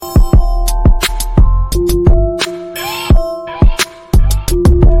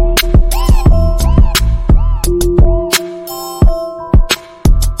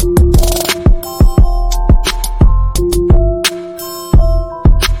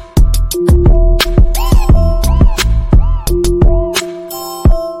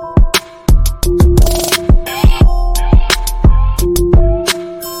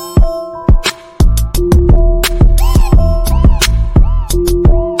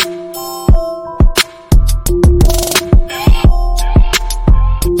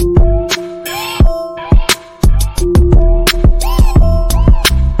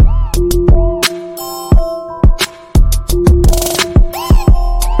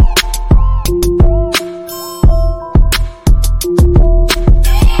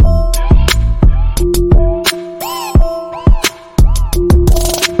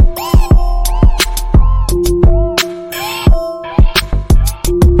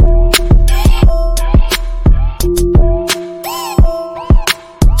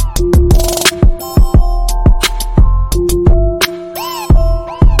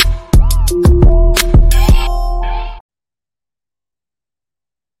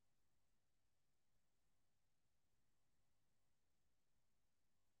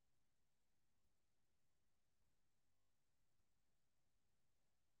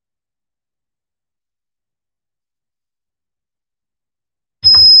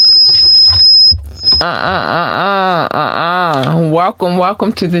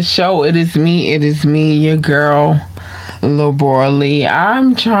Welcome to the show. It is me, your girl, Labora Lee.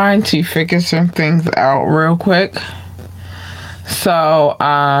 I'm trying to figure some things out real quick. So,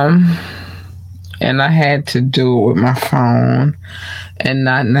 and I had to do it with my phone and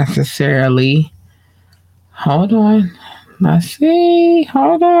not necessarily. Hold on. Let's see.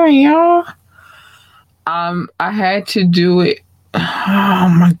 Hold on, y'all. I had to do it.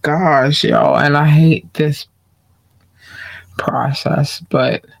 Oh my gosh, y'all. And I hate this process,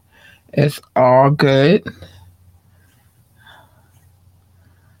 but it's all good.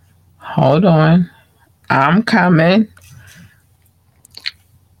 Hold on. I'm coming.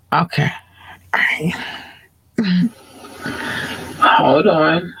 Okay. All right. Hold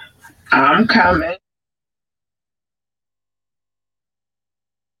on. I'm coming.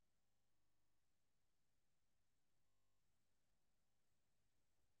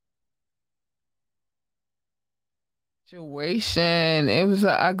 Situation. It was an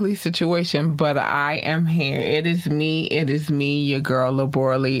ugly situation, but I am here. It is me, your girl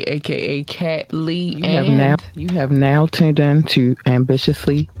Labora Lee, aka Cat Lee. You have now tuned in to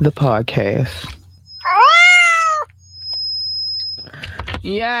Ambitiously the podcast.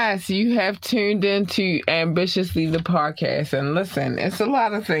 Yes, you have tuned into Ambitiously the podcast. And listen, it's a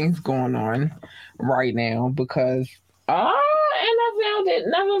lot of things going on right now because and I found it.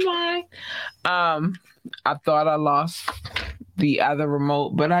 Never mind. I thought I lost the other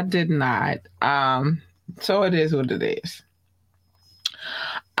remote, but I did not. So it is what it is.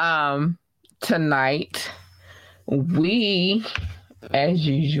 Tonight, we, as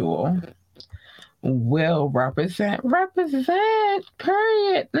usual, will represent,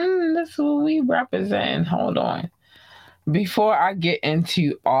 period. That's what we represent. Hold on. Before I get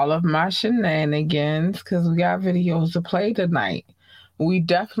into all of my shenanigans, because we got videos to play tonight. We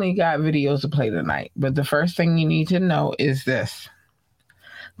definitely got videos to play tonight. But the first thing you need to know is this.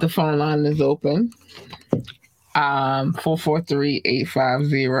 The phone line is open.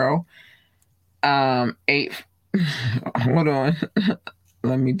 443-850. Hold on.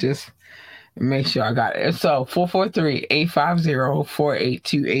 Let me just make sure I got it. So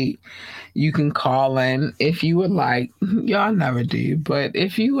 443-850-4828. You can call in if you would like. Y'all never do, but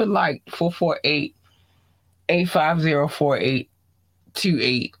if you would like, 448-850-4828.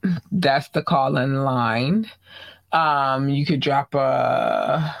 That's the call-in line. You could drop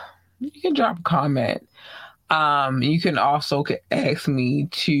a comment. You can also ask me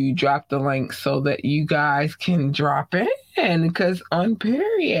to drop the link so that you guys can drop in because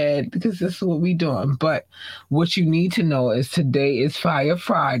this is what we doing. But what you need to know is today is Fire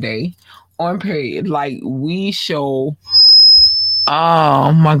Friday on Period. Like we show,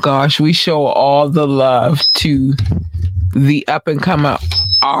 oh my gosh, we show all the love to the up and coming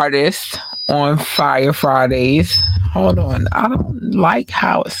artists on Fire Fridays. Hold on. I don't like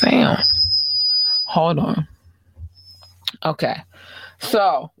how it sounds. Hold on. Okay.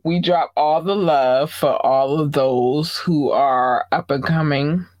 So we drop all the love for all of those who are the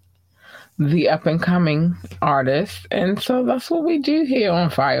up and coming artists. And so that's what we do here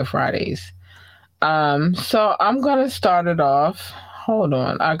on Fire Fridays. So I'm going to start it off. Hold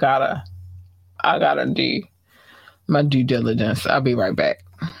on. I gotta do my due diligence. I'll be right back.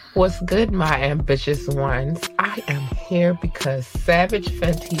 What's good, my ambitious ones? I am here because Savage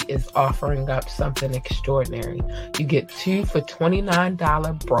Fenty is offering up something extraordinary. You get 2 for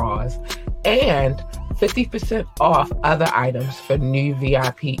 $29 bras and 50% off other items for new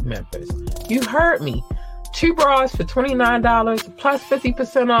VIP members. You heard me. 2 bras for $29 plus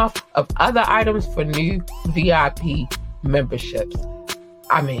 50% off of other items for new VIP memberships.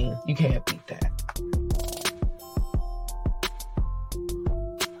 I mean, you can't beat that.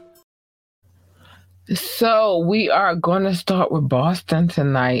 So we are going to start with Boston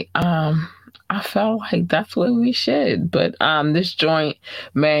tonight. I felt like that's what we should. But this joint,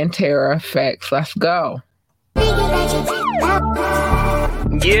 Mantera Effects. Let's go. Yeah.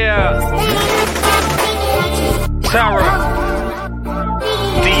 Tara.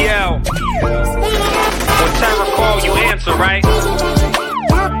 DL. When Tara call, you answer, right?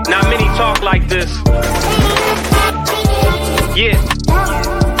 Not many talk like this. Yeah.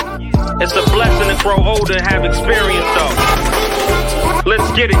 It's a blessing to grow older and have experience, though.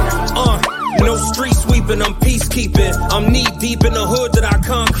 Let's get it. No street sweeping, I'm peacekeeping. I'm knee deep in the hood that I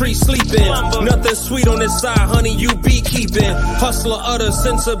concrete sleeping. Nothing sweet on this side, honey, you beekeeping. Hustler utter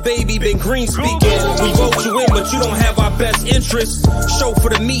since a baby been green speaking. We vote you in, but you don't have our best interests. Show for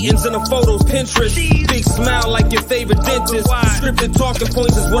the meetings and the photos, Pinterest. Big smile like your favorite dentist. Scripted talking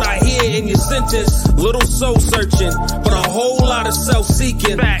points is what I hear in your sentence. Little soul searching, but a whole lot of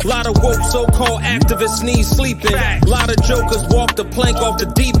self-seeking. Lot of woke so-called activists need sleeping. Lot of jokers walk the plank off the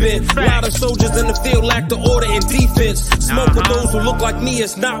deep end. Lot of soldiers in the field lack the order and defense. Smoke with those who look like me,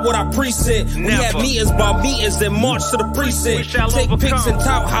 it's not what I present. We have meetings by meetings and march to the precinct. Take pics and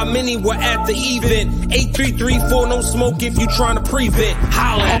tout how many were at the event. 8334, no smoke if you trying to prevent.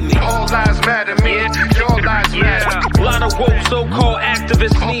 Holla at me. All lives matter, me. Your lives matter. Lot of woke so-called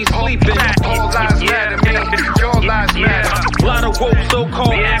activists need sleeping. All lives matter, me. Your lives matter. Lot of woke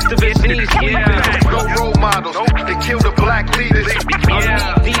so-called activists need sleeping. No role models, they kill the black leaders.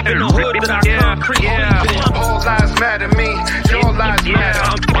 I'm knee deep in the hood that I concrete sleeping. All lives matter, me. Your lives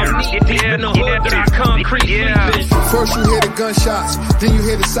matter. I'm knee deep in the hood that I concrete sleeping. First you hear the gunshots, then you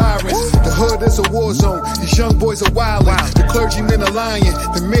hear the sirens. The hood is a war zone, these young boys are wildin'. The clergymen are lying,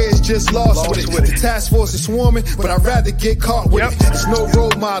 the mayor's just lost with it. The task force is swarming, but I'd rather get caught with it. There's no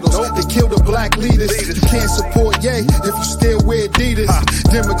role models, they kill the black leaders. You can't support Ye if you still wear Adidas.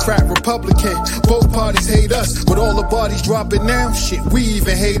 Democrat, Republican, both parties hate us. With all the bodies dropping now, shit, we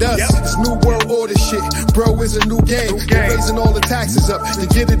even hate us. It's new world order shit, bro, it's a new game. They're raising all the taxes up to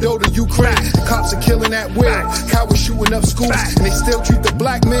get it over to Ukraine. The cops are killing at will, cowards shooting up schools, and they still treat the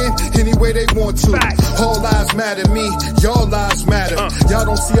black man any way they want to. All lives matter, me, your lives matter. Y'all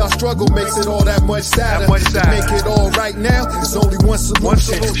don't see our struggle makes it all that much sadder. To make it all right now, there's only one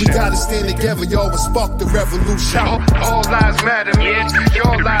solution. We gotta stand together, y'all, and spark the revolution. All lives matter, me.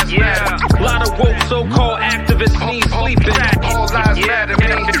 Your lives matter. Lot of woke so-called activists need sleeping. All lives matter,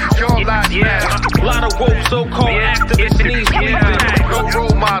 me. Your lives matter. Lot of woke so-called activists need sleeping. No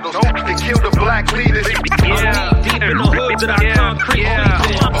role models, they kill the black leaders. I'm knee deep in the hood that I concrete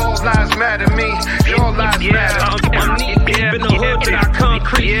sleeping. All lives matter, me. Your lives matter. I'm knee deep in the hood that I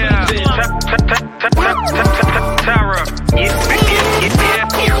concrete sleeping. Terror.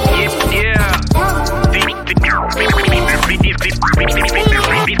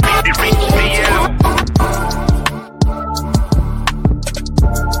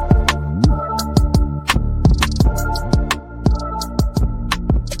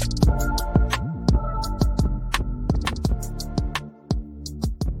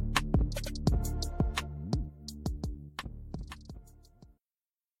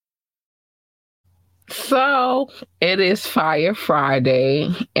 So it is Fire Friday,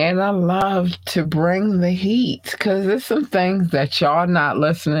 and I love to bring the heat because there's some things that y'all not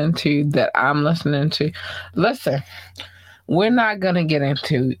listening to that I'm listening to. Listen, we're not going to get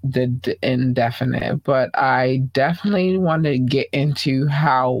into the indefinite, but I definitely want to get into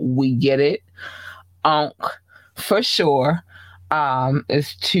how we get it. For sure,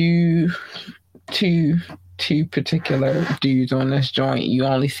 it's two particular dudes on this joint. You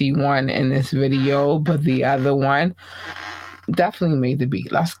only see one in this video, but the other one definitely made the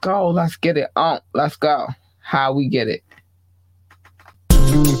beat. Let's go. Let's get it on. Let's go. How we get it.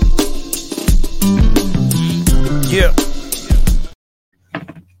 Yeah.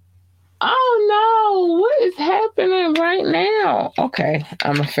 Oh no, what is happening right now? Okay,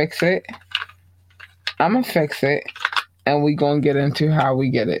 I'm gonna fix it. And we gonna get into how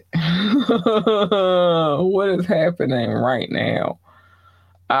we get it. What is happening right now?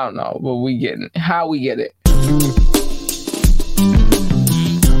 I don't know, but how we get it.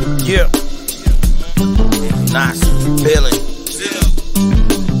 Yeah. Nice feeling.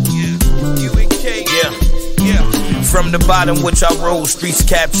 From the bottom which I rose, streets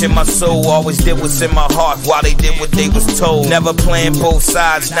capture my soul. Always did what's in my heart while they did what they was told. Never playing both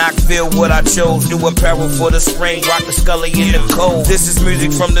sides, Knoxville what I chose. New apparel for the spring, rock the Scully in the cold. This is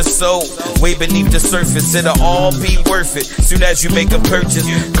music from the soul, way beneath the surface. It'll all be worth it, soon as you make a purchase.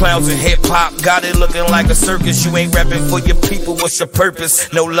 Clowns and hip hop, got it looking like a circus. You ain't rapping for your people, what's your purpose?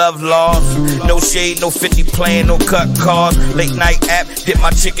 No love lost, no shade, no 50 playing, no cut calls. Late night app, dip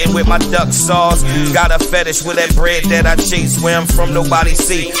my chicken with my duck sauce. Got a fetish with that bread that I chase. Where I'm from, nobody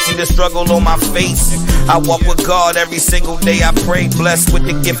see the struggle on my face. I walk with God every single day. I pray, blessed with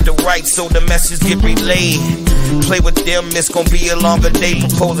the gift of right, so the message get relayed. Play with them, it's gonna be a longer day.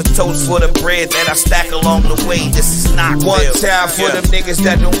 Propose a toast for the bread that I stack along the way. This is not one time for them niggas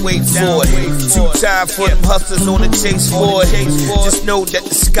that don't wait for it. 2 times for them hustlers on the chase for it. Just know that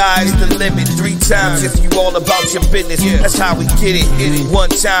the sky's the limit. 3 times if you all about your business. That's how we get it. 1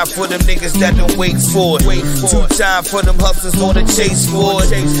 time for them niggas that don't wait for it. 2 times for them hustlers on the chase for it.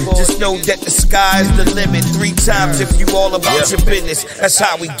 Just know that the sky's the limit. 3 times if you all about your business. That's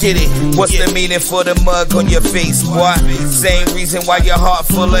how we get it. What's the meaning for the mug on your face, boy? Same reason why your heart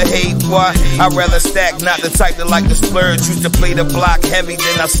full of hate, boy. I'd rather stack, not the type that like to splurge. Used to play the block heavy,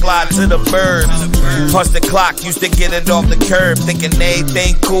 then I slide to the birds. Punch the clock, used to get it off the curb. Thinking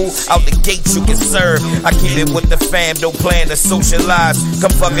everything cool, out the gate you can serve. I keep it with the fam, don't plan to socialize.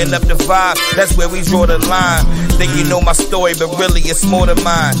 Come fucking up the vibe, that's where we draw the line. Think you know my story, but really it's more than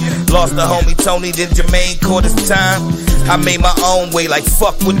mine. Lost the homie Tony, then Jermaine caught his time. I made my own way, like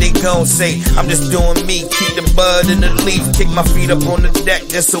fuck what they gon' say. I'm just doing me, keep the bud in the leaf. Kick my feet up on the deck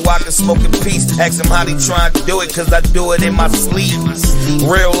just so I can smoke in peace. Ask them how they tryin' to do it, cause I do it in my sleep.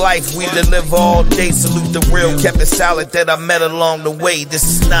 Real life, we deliver all day. Salute the real, kept it solid that I met along the way. This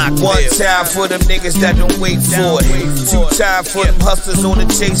is not 1 time for them niggas that don't wait for it. 2 times for them hustlers on the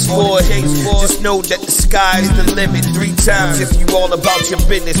chase for it. Just know that the sky's the limit. 3 times if you all about your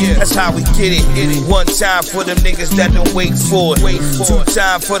business. That's how we get it. 1 time for them niggas that don't wait for it. 2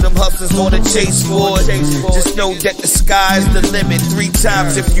 times for them hustlers on the chase for it. Just know that the sky's the limit. 3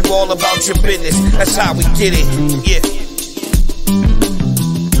 times if you all about your business. That's how we get it. Yeah.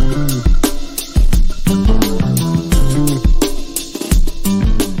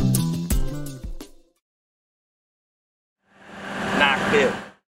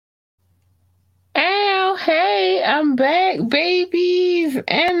 Hey, I'm back, babies,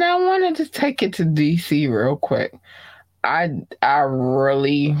 and I wanted to take it to DC real quick. I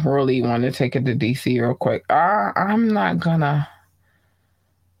really want to take it to DC real quick. I'm not gonna.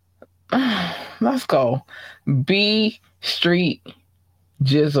 Let's go. B Street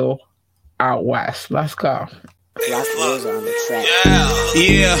Jizzle out west. Let's go. Rock Rose on the track.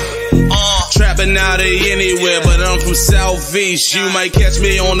 Trapping out of anywhere, but I'm from Southeast. You might catch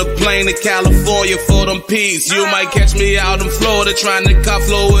me on the plane to California for them peas. You might catch me out in Florida trying to cop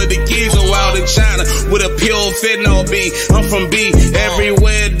flow with the keys, or out in China with a pure fentanyl B. I'm from B.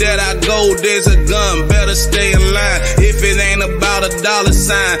 Everywhere that I go, there's a gun. Better stay in line. If it ain't about a dollar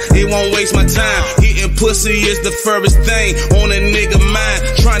sign, it won't waste my time. Getting pussy is the furthest thing on a nigga mind.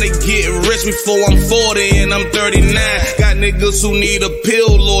 Trying to get rich before I'm 40 and I'm 39. Got niggas who need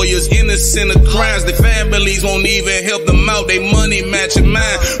appeal lawyers, innocent of crimes. Their families won't even help them out. They money matching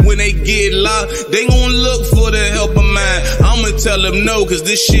mine. When they get locked, they gon' look for the help of mine. I'ma tell them no, cause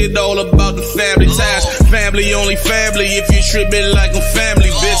this shit all about the family ties. Family only family if you trippin' like a family,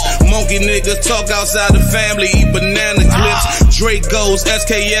 bitch. Monkey niggas talk outside the family, eat banana clips. Dracos,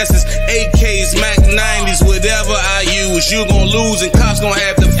 SKS's, AKs, Mac 90s, whatever I use, you gon' lose and cops gon'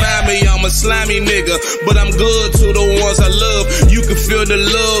 have to find me. I'm a slimy nigga, but I'm good to the ones I love. You can feel the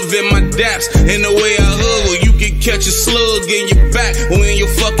love in my daps and the way I hug. You can catch a slug in your back or in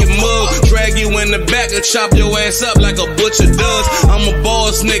your fucking mug. Drag you in the back and chop your ass up like a butcher does. I'm a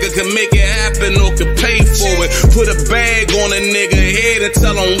boss nigga, can make it happen or can pay for it. Put a bag on a nigga head and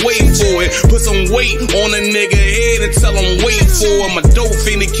tell him wait for it. Put some weight on a nigga head and tell him wait for it. My dope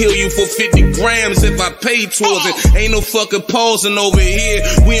finna kill you for 50 grams if I pay towards it. Ain't no fucking pausing over here.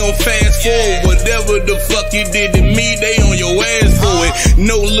 We on fast forward. Whatever the fuck you did to me, they on your ass for it.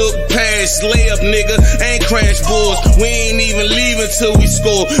 No look past, layup nigga, ain't crash boards. We ain't even leaving till we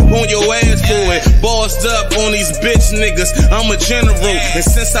score. On your ass for it. Bossed up on these bitch niggas. I'm a general. And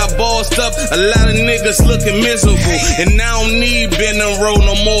since I bossed up, a lot of niggas looking miserable. And now I don't need Ben and Roll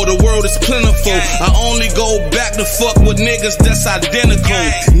no more. The world is plentiful. I only go back to fuck with niggas that's identical.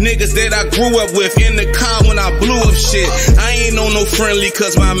 Niggas that I grew up with in the car when I blew up shit. I ain't on no friendly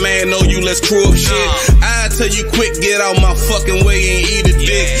cause my man know you, let's crew up shit. I tell you quick, get out my fucking way and eat a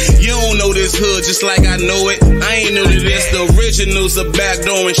dick. You don't know this hood just like I know it. I ain't new to this. The originals are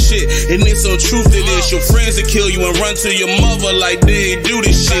backdooring shit. And it's some truth to this. Your friends will kill you and run to your mother like they ain't do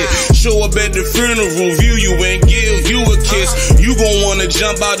this shit. Show up at the funeral, view you and give you a kiss. You gon' wanna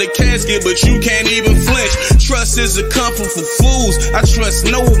jump out the casket, but you can't even flinch. Trust is a comfort for fools. I trust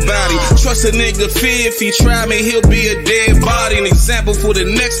nobody. Trust a nigga fear if he try me, he'll be a dead body. An example for the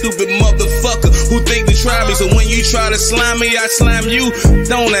next stupid motherfucker who think to try me. So when you try to slime me, I slime you.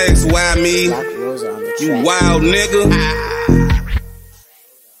 Don't ask why me. You wild nigga.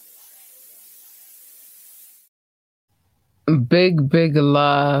 Big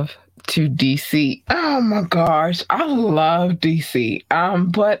love to DC. Oh my gosh, I love DC.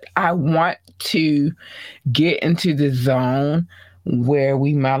 But I want to get into the zone where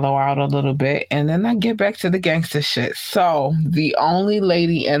we mellow out a little bit and then I get back to the gangster shit. So the only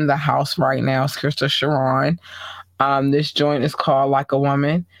lady in the house right now is Krista Sharon. This joint is called Like a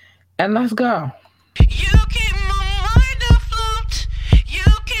Woman, and let's go. You keep my mind afloat. You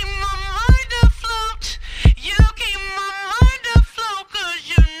keep my mind afloat. You keep my mind afloat, 'cause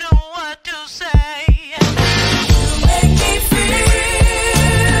you know what to say. You make me feel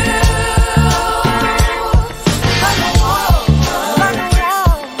like a woman, like a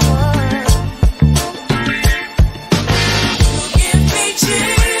woman. You give me chills.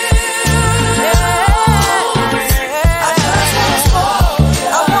 I just wanna spoil you.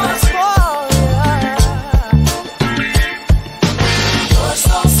 I wanna spoil you. You're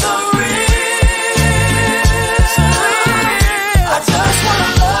so surreal. I just wanna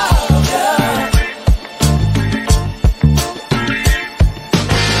love you.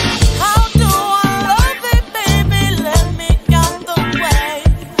 How do I love it, baby? Let me count the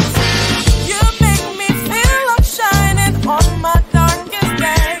ways. You make me feel I'm shining on my darkest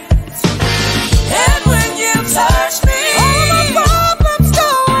days. And when you touch me, all my problems go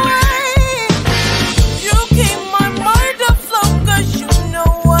away. You keep my mind afloat, 'cause you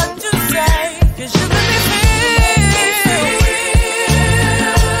know what to say. 'Cause you make me feel,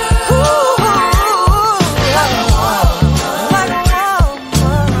 ooh, like a woman, like a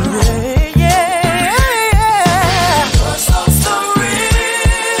woman. Yeah, yeah. You're so surreal.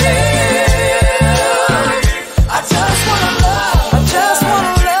 I just wanna love you. I just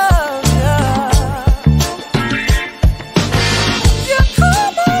wanna love you. You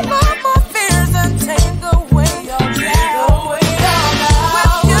calm all of my fears and take away all doubt. With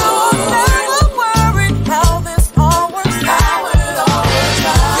you, I'm never worried how this all works out.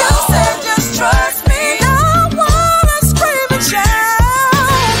 You said just trust me. Now I wanna scream and shout.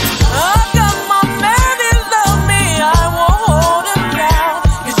 I got my man, he love me. I won't hold him down.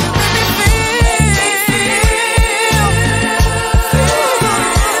 'Cause you make me feel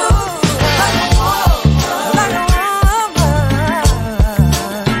like a woman, like a woman.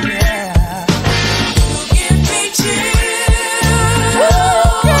 Yeah. You give me chills.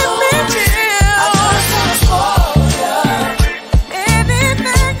 Give me chills. I just wanna spoil you.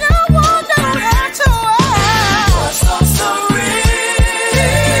 Anything you want, don't have to ask. You're so surreal.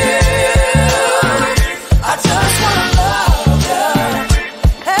 I just wanna love you.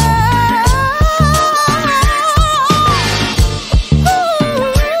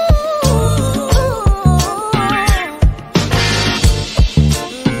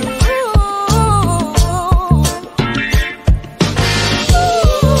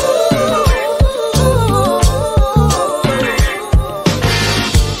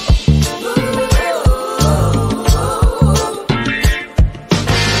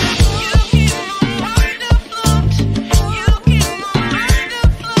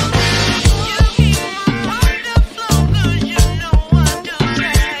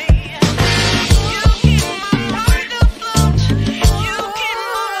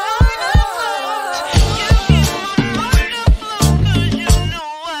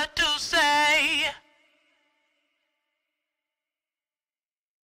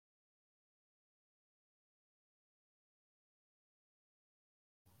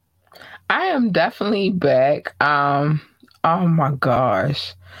 I am definitely back. Oh my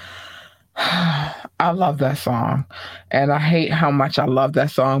gosh. I love that song. And I hate how much I love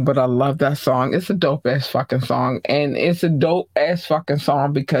that song, but I love that song. It's a dope ass fucking song. And it's a dope ass fucking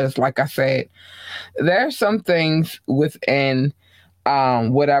song because, like I said, there are some things within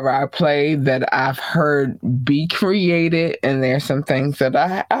whatever I play that I've heard be created, and there's some things that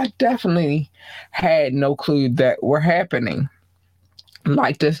I definitely had no clue that were happening.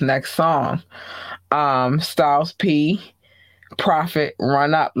 Like this next song, Styles P, Prophet,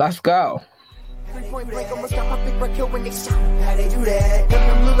 Run Up. Let's go. Point blank, almost got my big red kill when they shot. How they do that?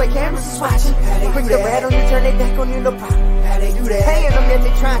 Them blue like cameras is watching. Bring the red on you, turn it back on you, no problem. How they do that? Paying them, then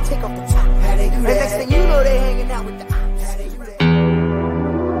they try and take off the top. How they do that? And next thing you know, they hanging out with the ops. How they do that?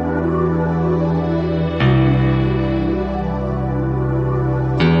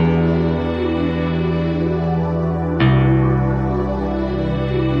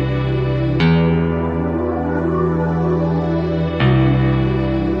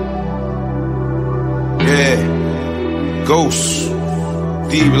 Ghost,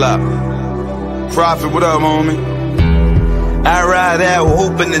 D-Block, Prophet, what up, homie? I ride out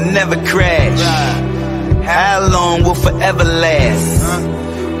hoping to never crash. How long will forever last?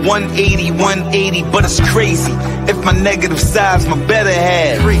 180, but it's crazy. If my negative side's my better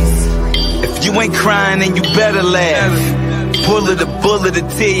half. If you ain't crying, then you better laugh. Bullet a bullet to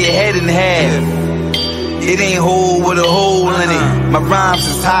tear your head in half. It ain't hole with a hole in it. My rhymes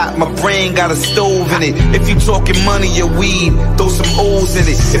is hot, my brain got a stove in it. If you talking money or weed, throw some O's in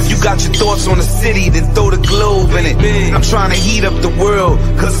it. If you got your thoughts on the city, then throw the globe in it. I'm trying to heat up the world,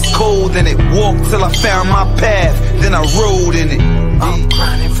 cause it's cold in it. Walked till I found my path, then I rode in it. I'm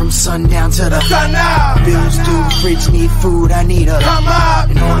grinding from sundown to the sun up. Bills due, fridge need food, I need a come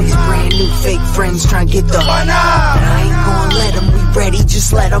up. And all these brand new fake friends trying to get the run up. And I ain't gonna let them, we ready,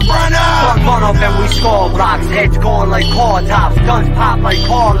 just let them run up. Run up and we score blocks, heads going like car tops, guns pop like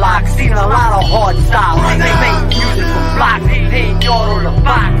car locks, seen a lot of hard styles. They make music for blocks, paying yard on the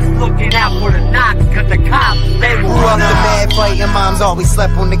box, looking out for the knocks, cause the cops, they will grew up run the up. mad fight and moms always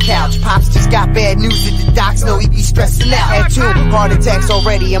slept on the couch. Pops just got bad news at the docs, know he be stressing out. Had 2 heart attacks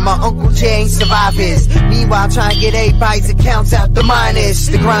already and my Uncle Jay ain't survived his. Meanwhile trying to get everybody's accounts out the minus.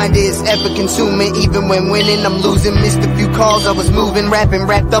 The grind is ever consuming, even when winning I'm losing. Missed a few calls, I was moving, rapping,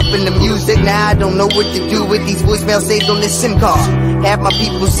 wrapped up in the music. Now I don't know what to do with these voicemails saved on this SIM card. Half my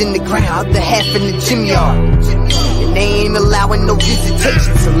people's in the ground, the half in the gym yard. And they ain't allowing no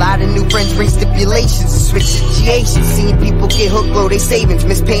visitations. A lot of new friends bring stipulations, switch situations. Seeing people get hooked, blow their savings,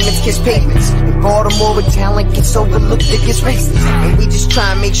 miss payments, kiss pavements. In Baltimore where talent gets overlooked, it gets racist. And we just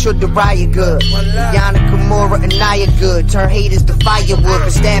try and make sure the riot good. Yana Kimura and Naya good. Turn haters to firewood,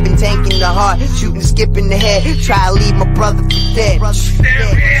 but stabbing, tank in the heart, shooting, skipping the head. Try to leave my brother for dead.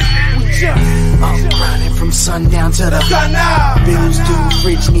 I'm grinding from sundown to the sun up. Bills due,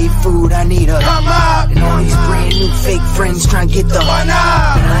 fridge need food, I need a come up. And all these brand new fake friends trying to get the run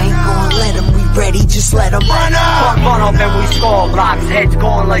up. And I ain't gonna let them, we ready, just let them run up. Run up and we score blocks, heads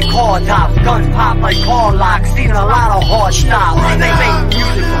going like car tops, guns pop like car locks, seen a lot of hard styles. They make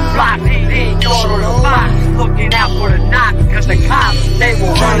music for blocks, paying yard on the box, looking out for the knocks, cause the cops, they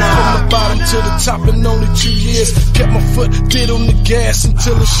will run up. From the bottom to the top in only 2 years. Kept my foot dead on the gas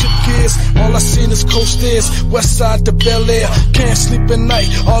until it shook gears. All I seen is coast stairs, west side to Bel Air. Can't sleep at night,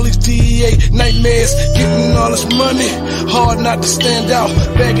 all these DEA nightmares. Getting all this money, hard not to stand out.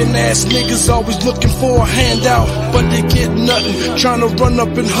 Begging ass niggas always looking for a handout, but they get nothing, trying to run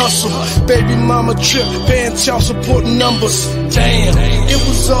up and hustle. Baby mama trip, paying child support numbers. Damn, it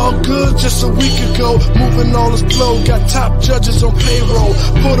was all good just a week ago. Moving all this flow, got top judges on payroll.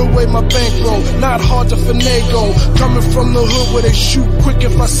 Put away my bankroll, not hard to finagle. Coming from the hood where they shoot quick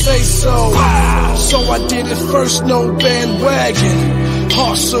if I say so. So I did it first, no bandwagon.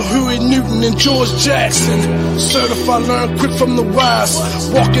 Hearts of Huey Newton and George Jackson. Certified, learn quick from the wise.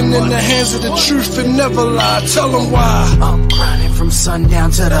 Walking in the hands of the truth and never lie. Tell them why. I'm grinding from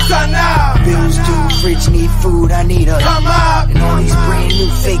sundown to the sun up. Bills due, fridge need food, I need a come up. And all these brand new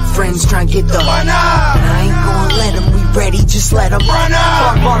fake friends trying to get the run up. And I ain't gonna let them, we ready, just let them run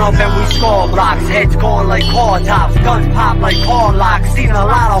up. Run up and we score blocks, heads going like car tops, guns pop like car locks, seen a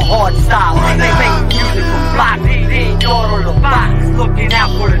lot of hard styles. They make music for blocks, paying yard on the box, looking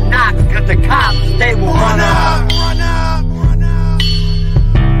out for the knocks, cause the cops, they will run up.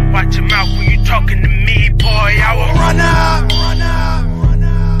 Watch your mouth when you talking to me, boy, I will run up.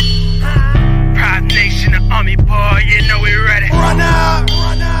 Pride Nation, the army, boy, you know we ready. Run up.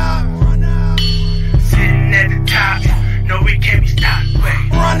 Sitting at the top, no we can't be stopped, wait.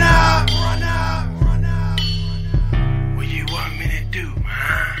 Run up. What you want me to do,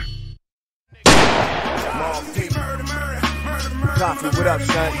 huh? Prophet, what up,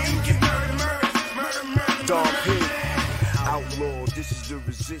 son? Dog P, outlaw, this is the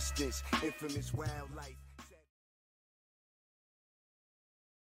resistance, infamous wildlife.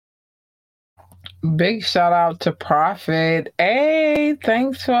 Big shout out to Prophet. Hey,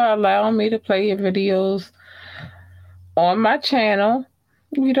 thanks for allowing me to play your videos on my channel.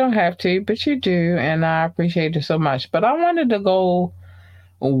 You don't have to, but you do, and I appreciate it so much. But I wanted to go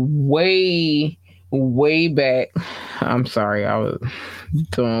way back. I'm sorry, I was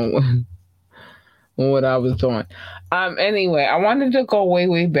doing what I was doing. Anyway, I wanted to go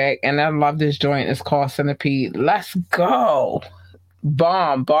way back, and I love this joint. It's called Centipede. Let's go.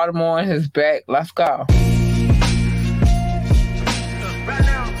 Bomb. Baltimore is back. Let's go. Right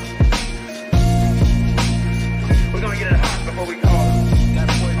now, we're gonna get it hot before we call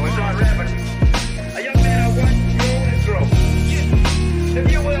it. We're start rapping. A young man I watch grow and grow. If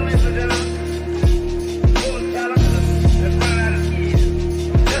you will, ladies and gentlemen, full of talent that's running out of years.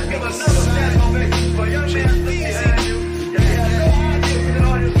 Let's give another stand ovation for a young man sitting behind you.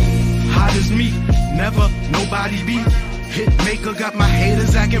 Hot as me, never nobody beat. Hit maker got my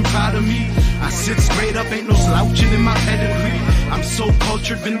haters acting proud of me. I sit straight up, ain't no slouching in my pedigree. I'm so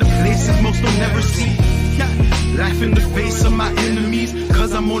cultured, been to places most will never see. Laugh in the face of my enemies,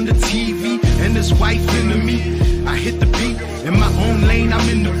 cause I'm on the TV and this wife into me. I hit the beat, in my own lane, I'm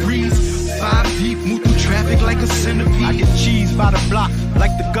in the breeze. 5 deep, move through traffic like a centipede. I get cheese by the block,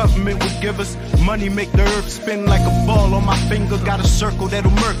 like the government would give us. Money make the earth spin like a ball on my finger. Got a circle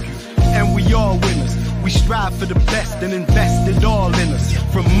that'll murk you, and we all winners. We strive for the best and invest it all in us.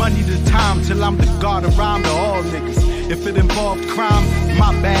 From money to time till I'm the god of rhyme to all niggas. If it involved crime,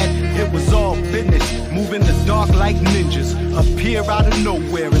 my bad, it was all business. Move in the dark like ninjas. Appear out of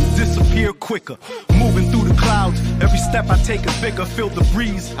nowhere and disappear quicker. Moving through the clouds, every step I take is bigger. Feel the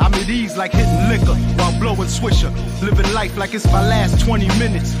breeze, I'm at ease like hitting liquor while blowing swisher. Living life like it's my last 20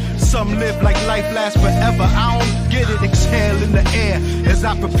 minutes. Some live like life lasts forever. I don't get it, exhale in the air as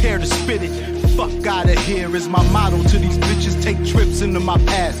I prepare to spit it. Fuck out of here is my motto to these bitches. Take trips into my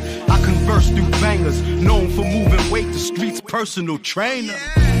past. I converse through bangers, known for moving weight, the streets personal trainer.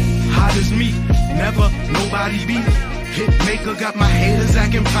 Hot as me, never nobody beat. Hit maker got my haters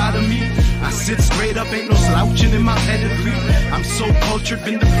acting proud of me. I sit straight up, ain't no slouching in my pedigree. I'm so cultured,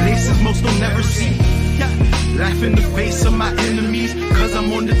 been to places most will never see. Laugh in the face of my enemies, cause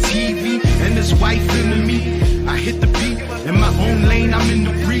I'm on the TV and this wife into me. I hit the beat, in my own lane, I'm in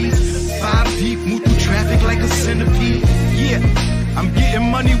the breeze. 5 deep, move through traffic like a centipede. Yeah, I'm getting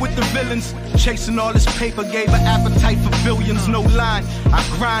money with the villains. Chasing all this paper, gave an appetite for billions, no line. I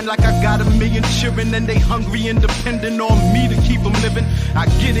grind like I got 1 million children and they hungry and depending on me to keep them living. I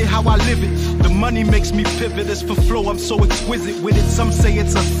get it how I live it. The money makes me pivot. As for flow, I'm so exquisite with it. Some say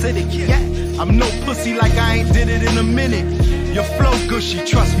it's acidic. Yeah, I'm no pussy like I ain't did it in a minute. Your flow gushy,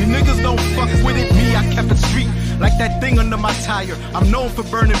 trust me, niggas don't fuck with it. Me, I kept it street, like that thing under my tire. I'm known for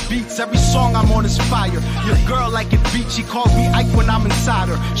burning beats, every song I'm on is fire. Your girl like it beat, she calls me Ike when I'm inside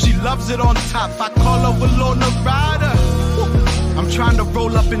her. She loves it on top, I call her Winona Ryder. I'm trying to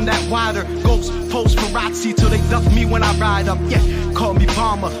roll up in that wider. Ghost post Parazzi till they duck me when I ride up. Yeah, call me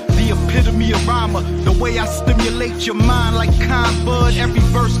Bomber, the epitome of rhymer. The way I stimulate your mind like Con Bud. Every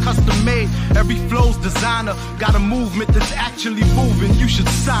verse custom made, every flow's designer. Got a movement that's actually moving, you should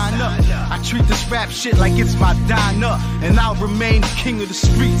sign up. I treat this rap shit like it's my diner, and I'll remain king of the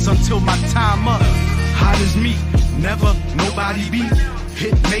streets until my time up. Hot as me, never nobody beat.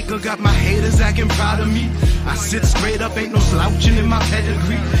 Hit maker got my haters acting proud of me. I sit straight up, ain't no slouching in my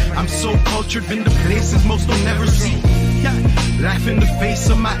pedigree. I'm so cultured, been to places most will never see. Yeah. Laugh in the face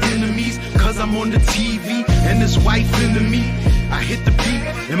of my enemies, cause I'm on the TV and this wife into me. I hit the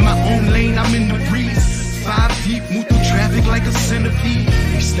beat, in my own lane, I'm in the breeze. 5 deep, move through traffic like a centipede.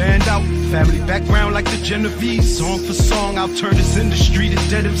 We stand out, family background like the Genovese. Song for song, I'll turn this industry to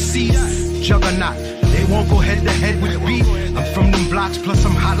dead MCs. Juggernaut, they won't go head to head with me. I'm from them blocks, plus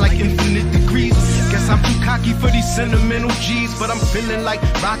I'm hot like infinite degrees. Guess I'm too cocky for these sentimental G's, but I'm feeling like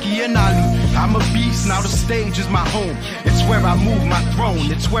Rocky and Ali. I'm a beast, now the stage is my home. It's where I move my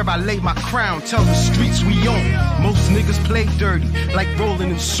throne, it's where I lay my crown. Tell the streets we own. Most niggas play dirty, like rolling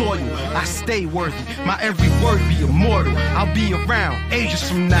in soil. I stay worthy, my every word be immortal. I'll be around ages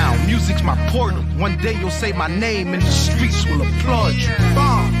from now, music's my portal. One day you'll say my name and the streets will applaud you.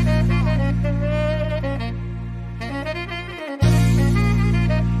 Bomb.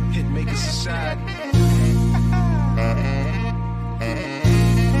 Hitmaker Society.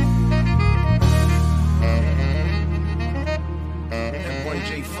 That boy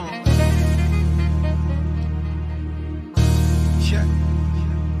J Funk. Yeah.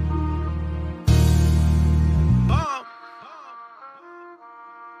 Bomb.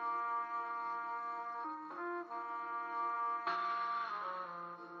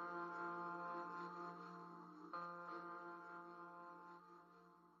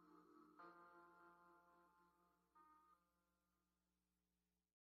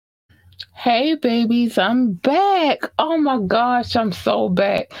 Hey babies, I'm back. Oh my gosh, I'm so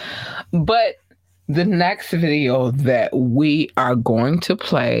back. But the next video that we are going to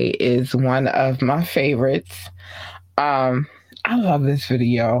play is one of my favorites. I love this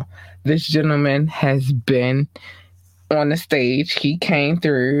video. This gentleman has been on the stage. He came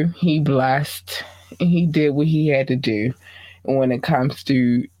through, he blessed, he did what he had to do when it comes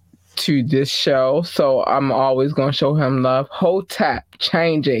to this show. So I'm always going to show him love. Hotep,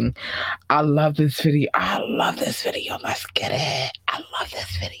 Changing. I love this video. I love this video. Let's get it. I love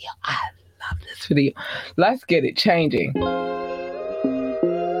this video. I love this video. Let's get it. Changing.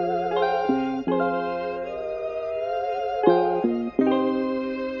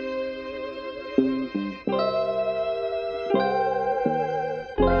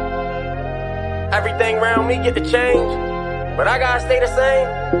 Everything around me get to change, but I gotta stay the same.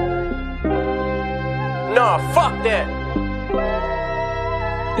 Nah, fuck that.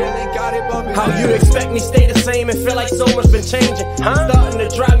 How you expect me stay the same and feel like so much been changing? It's starting to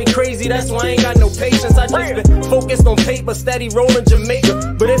drive me crazy, that's why I ain't got no patience. I just been focused on paper, steady rolling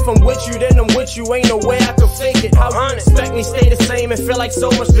Jamaica. But if I'm with you, then I'm with you, ain't no way I can fake it. How you expect me stay the same and feel like so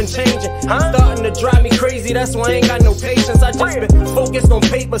much been changing? It's starting to drive me crazy, that's why I ain't got no patience. I just been focused on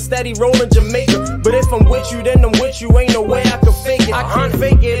paper, steady rolling Jamaica. But if I'm with you, then I'm with you, ain't no way I can fake it. I can't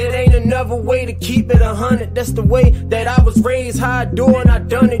fake it, it ain't another way to keep it 100. That's the way that I was raised, how I do and I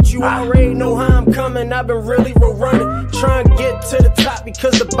done it. You already know how I'm coming, I've been really running. Trying to get to the top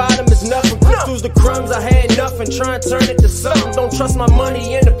because the bottom is nothing. Crystals the crumbs, I had nothing, trying to turn it to something. Don't trust my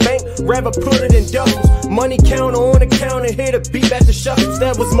money in the bank, rather put it in duffels. Money counter on the counter, hit a beat at the shuffles.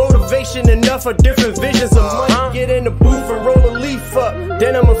 That was motivation enough for different visions of money. Get in the booth and roll a leaf up,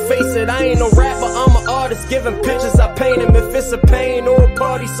 then I'ma face it. I ain't no rapper, I'm an artist, giving pictures, I paint them. If it's a pain or a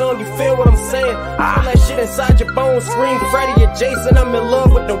party song, you feel what I'm saying? Feel that shit inside your bones, scream Freddy or Jason. I'm in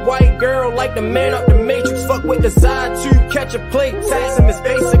love with the white girl, like the man up the Matrix. Fuck with desire to catch a plate. Tax him is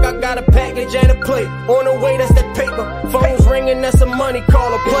basic, I got a package and a plate. On the way, that's that paper. Phones ringing, that's a money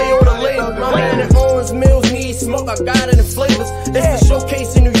call, a play on the label. My man at Owens Mills need smoke, I got it in flavors. It's a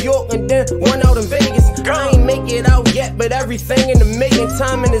showcase in New York and then one out in Vegas. I ain't make it out yet, but everything in the making.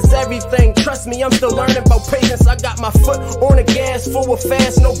 Timing is everything. Trust me, I'm still learning about patience. I got my foot on the gas, forward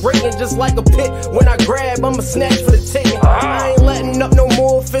fast, no braking, just like a pit. When I grab, I'ma snatch for the ticket. I ain't letting up no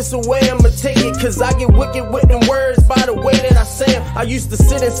more. If it's away, I'ma take it. Cause I get wicked with them words by the way that I say them. I used to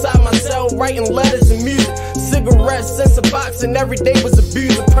sit inside my cell writing letters and music. Cigarettes, sense of box, and every day was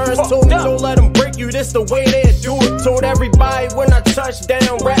abusing. Parents told me don't let them break you, this the way they do it. Told everybody when I touched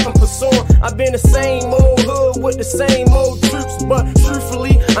down, rapping pursuing. I've been the same old hood with the same old troops. But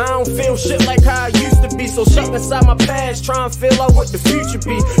truthfully, I don't feel shit like how I used to be. So stuck inside my past, trying to feel out what the future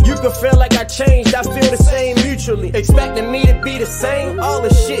be. You can feel like I changed, I feel the same mutually. Expecting me to be the same, all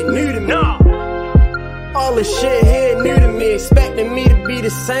this shit new to me. All this shit here new to me. Expecting me to be the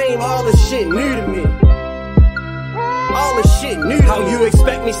same, all this shit new to me. All this shit new to me. How you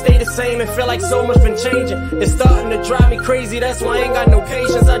expect me stay the same and feel like so much been changing? It's starting to drive me crazy, that's why I ain't got no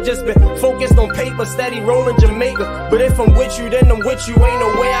patience. I just been focused on paper, steady rolling Jamaica. But if I'm with you, then I'm with you, ain't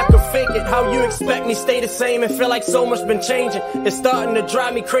no way I can fake it. How you expect me stay the same and feel like so much been changing? It's starting to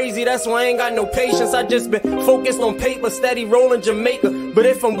drive me crazy, that's why I ain't got no patience. I just been focused on paper, steady rolling Jamaica. But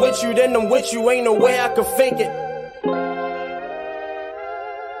if I'm with you, then I'm with you, ain't no way I can fake it.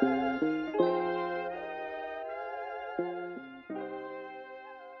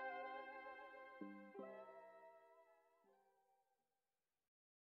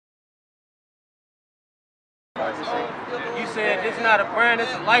 You said this not a brand,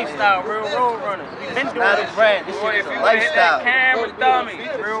 it's a lifestyle, real road runners. We been doing not this a brand, shit. this shit is a If you lifestyle. hit that camera dummy,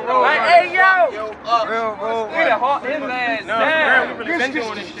 real road runners. Hey yo! Real road runners. We done hawked his ass down. We really been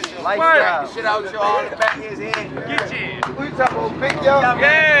doing this shit. Lifestyle. Shit out your all the back of his head. Get you. We talking about big yo.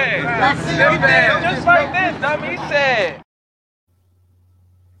 Yeah. Just like this, dummy said.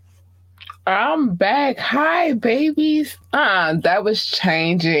 I'm back. Hi, babies. That was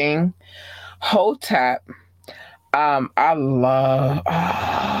Changing. Hotep. I love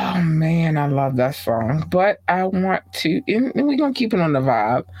that song. But I want to, and we're going to keep it on the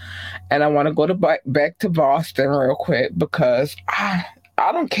vibe. And I want to go back to Boston real quick because I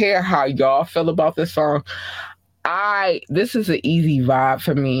don't care how y'all feel about this song. This is an easy vibe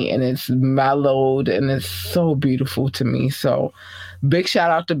for me, and it's mellowed, and it's so beautiful to me. So big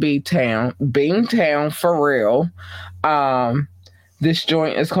shout out to Bingtown for real. This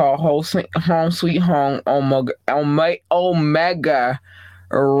joint is called Home Sweet Home Omega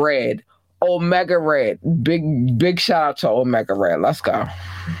Red. Omega Red. Big shout out to Omega Red. Let's go.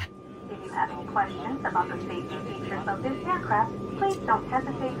 If you have any questions about the safety features of this aircraft, please don't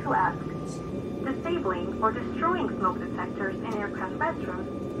hesitate to ask. Disabling or destroying smoke detectors in aircraft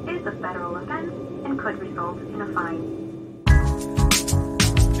restrooms is a federal offense and could result in a fine.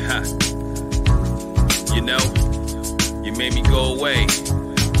 You know, you made me go away,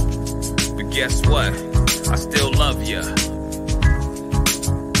 but guess what? I still love you.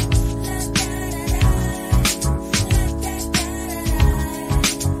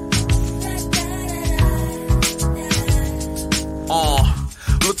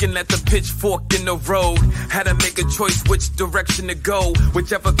 Looking at the pitchfork in the road, had to make a choice which direction to go.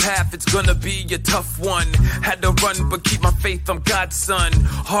 Whichever path, it's gonna be a tough one. Had to run, but keep my faith, I'm God's son.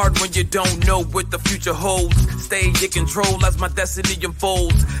 Hard when you don't know what the future holds. Stay in control as my destiny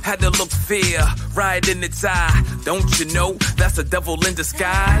unfolds. Had to look fear right in its eye. Don't you know that's the devil in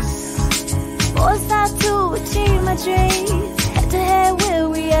disguise? Forced out to achieve my dreams, head to head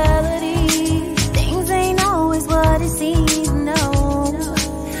with reality. Things ain't always what it seems, no.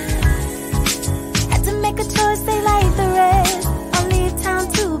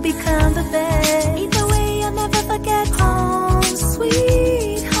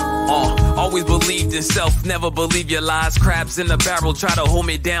 Feeling self, never believe your lies. Crabs in the barrel try to hold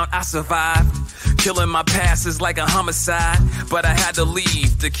me down, I survive. Killing my past is like a homicide, but I had to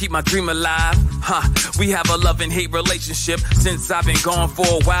leave to keep my dream alive. We have a love and hate relationship since I've been gone for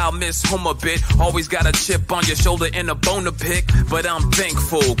a while. Miss home a bit, always got a chip on your shoulder and a bone to pick. But I'm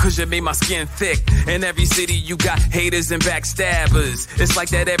thankful, cause you made my skin thick. In every city you got haters and backstabbers. It's like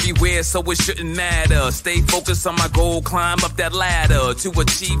that everywhere, so it shouldn't matter. Stay focused on my goal, climb up that ladder to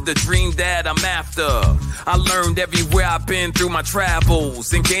achieve the dream that I'm after. I learned everywhere I've been through my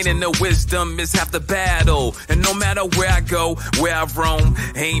travels, and gaining the wisdom is half the battle. And no matter where I go, where I roam,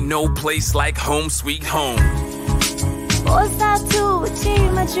 ain't no place like home sweet home. Forced out to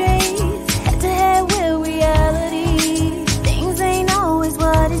achieve my dreams, head to head with reality. Things ain't always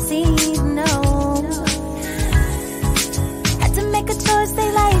what it seems, no. Had to make a choice,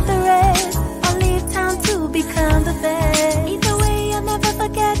 stay like the rest, or leave town to become the best. Either way, I'll never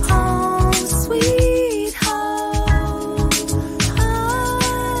forget home, sweet home.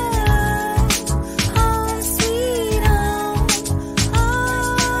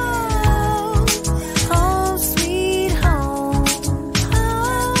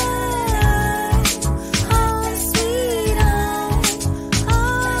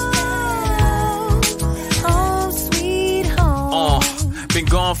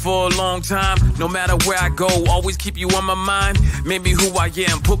 Gone for a long time, no matter where I go, always keep you on my mind. Made me who I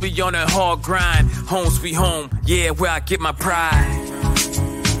am, put me on that hard grind. Home sweet home, yeah, where I get my pride.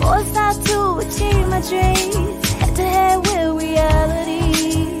 Forced out to achieve my dreams, head to head with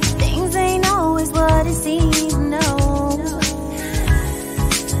reality. Things ain't always what it seems, no.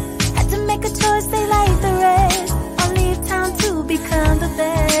 Had to make a choice, stay like the rest, or leave town to become the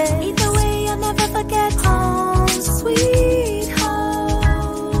best. Either way, I'll never forget home, sweet home.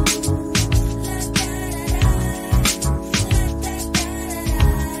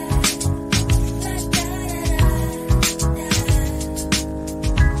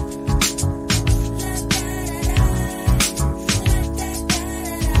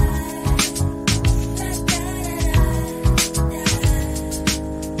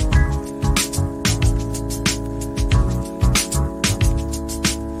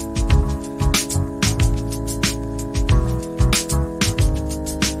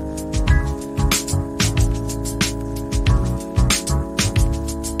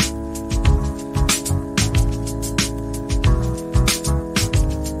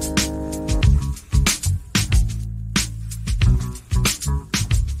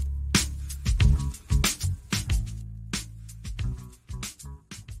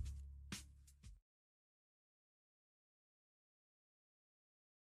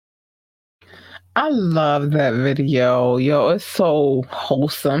 I love that video. Yo, it's so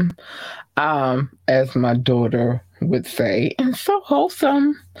wholesome. As my daughter would say, and so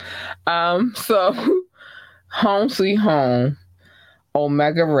wholesome. So Home Sweet Home,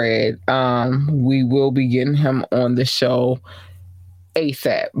 Omega Red. We will be getting him on the show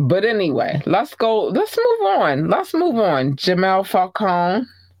ASAP. But anyway, let's move on. Jamel Falcone.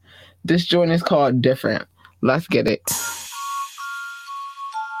 This joint is called Different. Let's get it.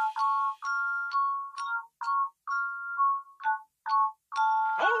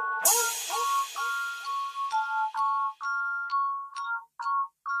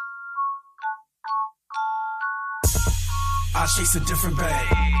 I chase a different bag.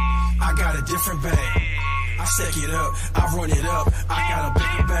 I got a different bag. I stack it up. I run it up. I got a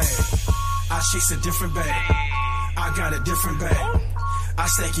bigger bag. I chase a different bag. I got a different bag. I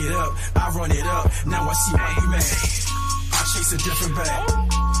stack it up. I run it up. Now I see why you mad. I chase a different bag.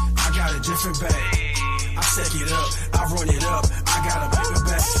 I got a different bag. I stack it up. I run it up. I got a bigger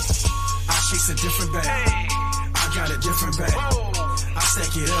bag. I chase a different bag. I got a different bag. I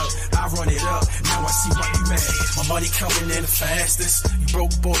stack it up, I run it up, now I see why you mad. My money coming in the fastest, you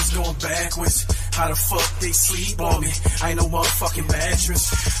broke boys going backwards. How the fuck they sleep on me? I ain't no motherfucking mattress.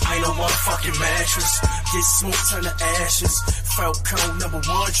 Get smoke, turn to ashes. Falcone,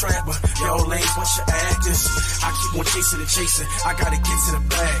 #1 trapper. Y'all lanes, bunch of actors. I keep on chasing. I gotta get to the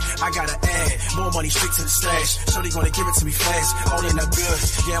bag. I gotta add more money straight to the stash. Shorty gonna give it to me fast. All in that good.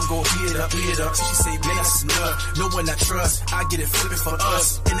 Yeah, I'm gonna beat it up. Till she say, man, that's enough. No one I trust. I get it flipping for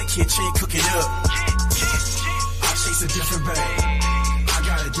us. In the kitchen, cooking up. I chase a different bag. I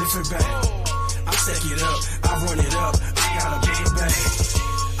got a different bag. I stack it up, I run it up, I got a bigger bag.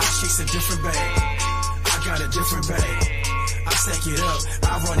 I chase a different bag, I got a different bag. I stack it up,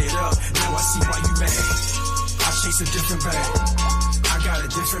 I run it up, now I see why you mad. I chase a different bag, I got a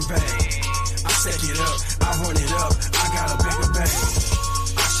different bag. I stack it up, I run it up, I got a bigger bag.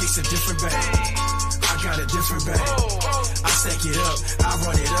 I chase a different bag, I got a different bag. I stack it up, I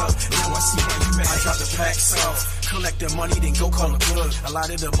run it up. Now I see why you mad. I drop the packs off. Collect the money, then go call a plug. A lot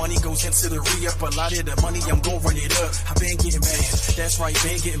of the money goes into the re-up. A lot of the money, I'm gon' run it up. I been getting bands. That's right,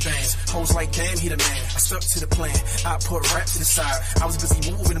 been getting bands. Hoes like, damn, he the man. I stuck to the plan. I put rap to the side. I was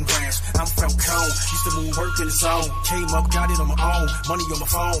busy moving them grams. I'm from Cone. Used to move work in the zone. Came up, got it on my own. Money on my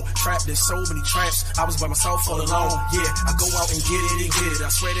phone. Trapped in so many traps. I was by myself all alone. Yeah, I go out and get it.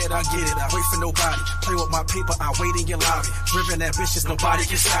 I swear that I get it. I wait for nobody. Play with my paper, I wait in your lobby. Driven ambitious, nobody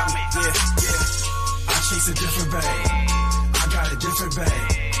can stop me. Yeah. I chase a different bag. I got a different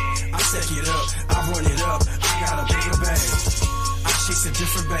bag. I stack it up, I run it up. I got a bigger bag. I chase a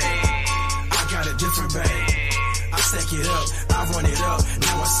different bag. I got a different bag. I stack it up, I run it up.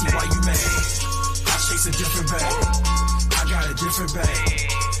 Now I see why you mad. I chase a different bag. I got a different bag.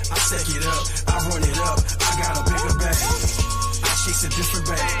 I stack it up, I run it up. I got a bigger bag. I chase a different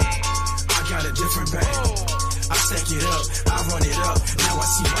bag. I got a different bag. I stack it up, I run it up. Now I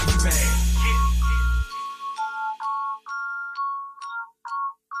see why you mad.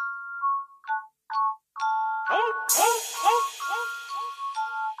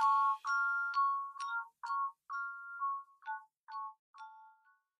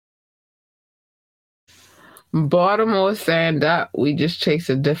 Baltimore saying that we just chase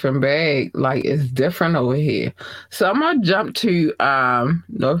a different bag. Like, it's different over here. So I'm gonna jump to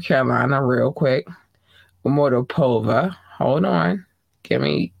North Carolina real quick. Motopova. Hold on. Give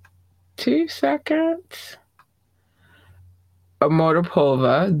me 2 seconds.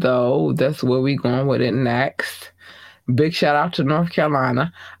 Motopova, though, that's where we going with it next. Big shout out to North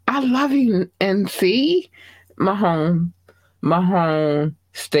Carolina. I love you, NC. My home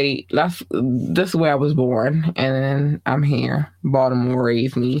state. This is where I was born, and then I'm here. Baltimore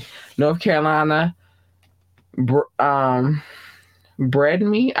raised me. North Carolina bred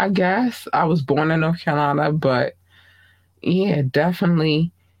me, I guess. I was born in North Carolina, but yeah,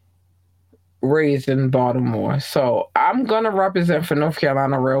 definitely raised in Baltimore. So I'm gonna represent for North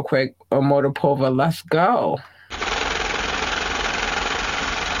Carolina real quick. Motopova, let's go.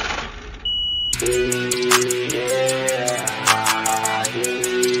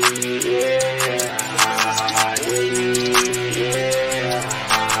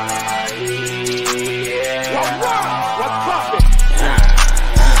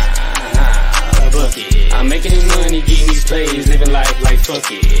 I'm making this money, getting these plays, living life like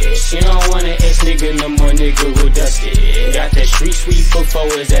fuck it. She don't want an ex nigga, no more nigga who dust it. Got that street sweep for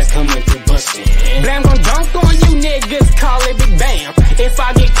forwards that's coming through bustin'. Blam gon' dunk on you niggas, call it Big Bam. If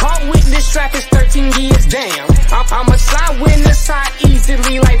I get caught with this strap, it's 13 years damn. I'ma slide with the side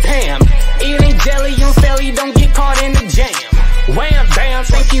easily like Pam. It ain't jelly, you fairly don't get caught in the jam. Wham, bam,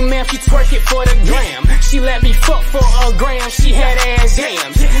 thank you ma'am, she twerk it for the gram. She let me fuck for a gram, she had ass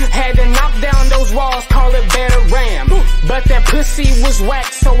jams. Had to knock down those walls, call it better ram. But that pussy was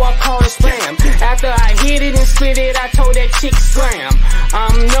whack, so I called it spam. After I hit it and split it, I told that chick scram.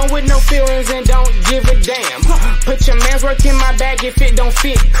 I'm known with no feelings and don't give a damn. Put your man's work in my bag if it don't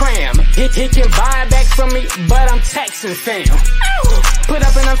fit, cram. He can buy it back from me, but I'm taxing fam. Put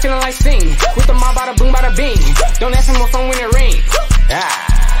up and I'm feeling like Sting. With the mob, bada boom, bada bing. Don't ask him my phone when it ring.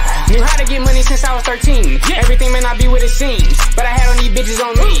 Knew how to get money since I was 13. Everything may not be what it seems, but I had all these bitches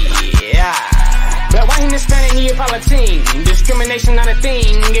on me. But why him Hispanic Neapolitan? Discrimination not a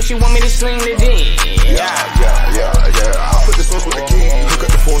thing. Guess you want me to sling the ding. I put the sauce with the key. Hook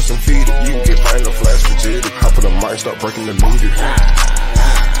up the force and feed it. You can get fine no flash for jitty. Hop on the mic, start breaking the meter.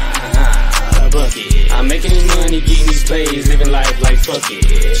 I'm making this money, getting these plays, living life like fuck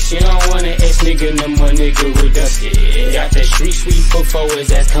it. She don't want an ex nigga, no more nigga who dust it. Got that street sweep for forwards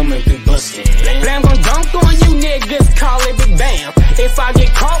that's coming through bustin'. Blam gon' dunk on you niggas, call it Big Bam. If I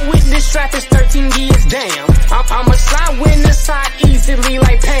get caught with this strap, it's 13 years damn. I'ma slide with the side easily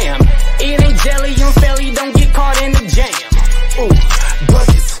like Pam. It ain't jelly, you fairly don't get caught in the jam. Ooh,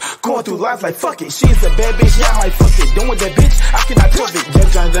 buckets. Going through life like fuck it. She's a bad bitch, yeah, I might fuck it. Done with that bitch, I cannot trust it. Jump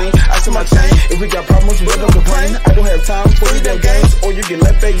John Dane, I see my chain. If we got problems, we don't complain. I don't have time for these damn games. Or you get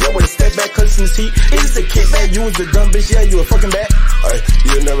left back, yeah, with a step back, cause in the seat. It's a kickback, you was a dumb bitch, yeah, you a fucking bat. Hey,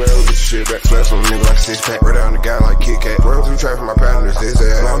 you'll never ever get your shit back. Flash on a nigga like 6-pack. Right down the guy like Kit Kat. Run through traffic, my partner's this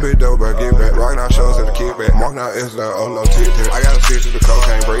ass. Long bit dope, but get back. Rockin' out shows at the kickback. Marking out S down, oh no, tit-tat. I got a fix with the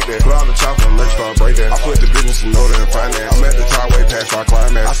cocaine, break that. Pull out the chopper, make start break that. I put the business in order and finance. I'm at the top way past my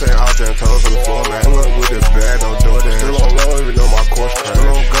climax. I say out there and toes on the floor, man. Pull up with the bag, don't do that. Still on low, even though my course crash.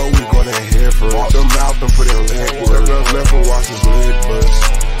 Still on go, we going in here for it. Walk them out, them put in leg work. Left and watch his lid bust.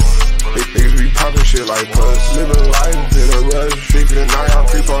 Niggas be poppin' shit like puss. Living life in a rush. Sleep for the night, I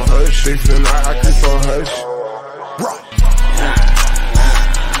creep on hush. Sleep for the night, I creep on hush.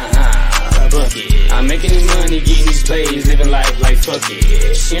 I'm making this money, getting these plays, living life fuck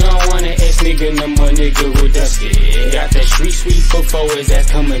it. She don't want an ex nigga no more, nigga with dusted. Got that street sweep before his ass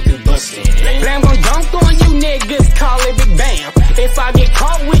coming through bustin'. Blam gon' dunk on you niggas, call it Big Bam. If I get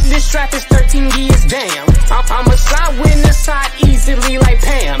caught with this strap, it's 13 years, damn. I'm a side witness, side easily like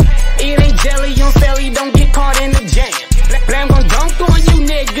Pam. It ain't jelly on Felly, don't get caught in the jam. Blam gon' dunk on you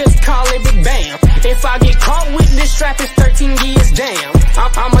niggas, call it Big Bam. If I get caught with this strap, it's 13 years, damn.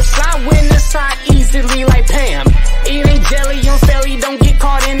 I'm a side witness, side easily like Pam. It ain't jelly on Felly, don't get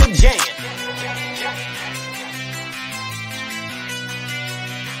caught in the jam.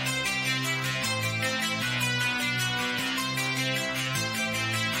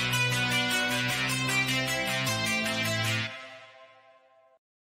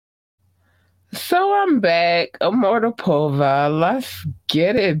 So I'm back. Immortal Pova. Let's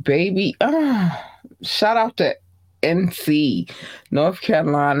get it, baby. Shout out to NC, North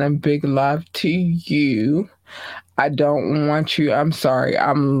Carolina. Big love to you. I don't want you. I'm sorry.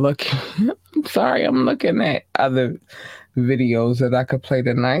 I'm looking at other videos that I could play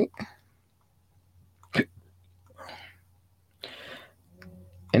tonight.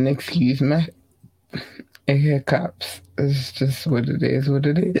 And excuse me. And hiccups. It's just what it is, what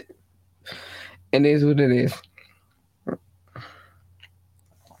it is. It is what it is.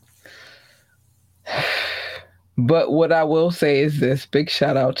 But what I will say is this. Big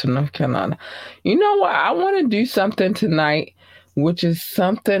shout out to North Carolina. You know what? I want to do something tonight, which is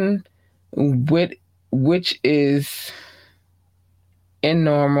something which is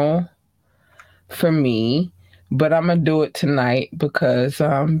normal for me. But I'm going to do it tonight because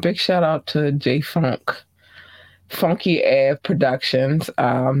big shout out to J Funk. Funky Air Productions.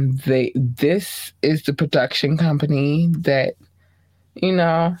 This is the production company that,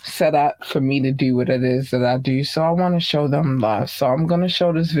 set up for me to do what it is that I do. So I want to show them love. So I'm going to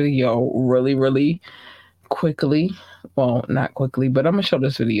show this video really, really quickly. Well, not quickly, but I'm going to show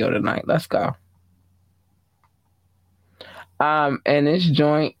this video tonight. Let's go. And this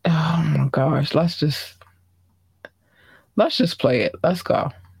joint, oh my gosh, let's just play it. Let's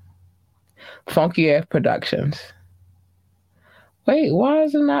go. Funky Air Productions. Wait, why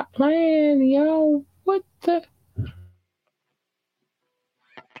is it not playing, yo? What the?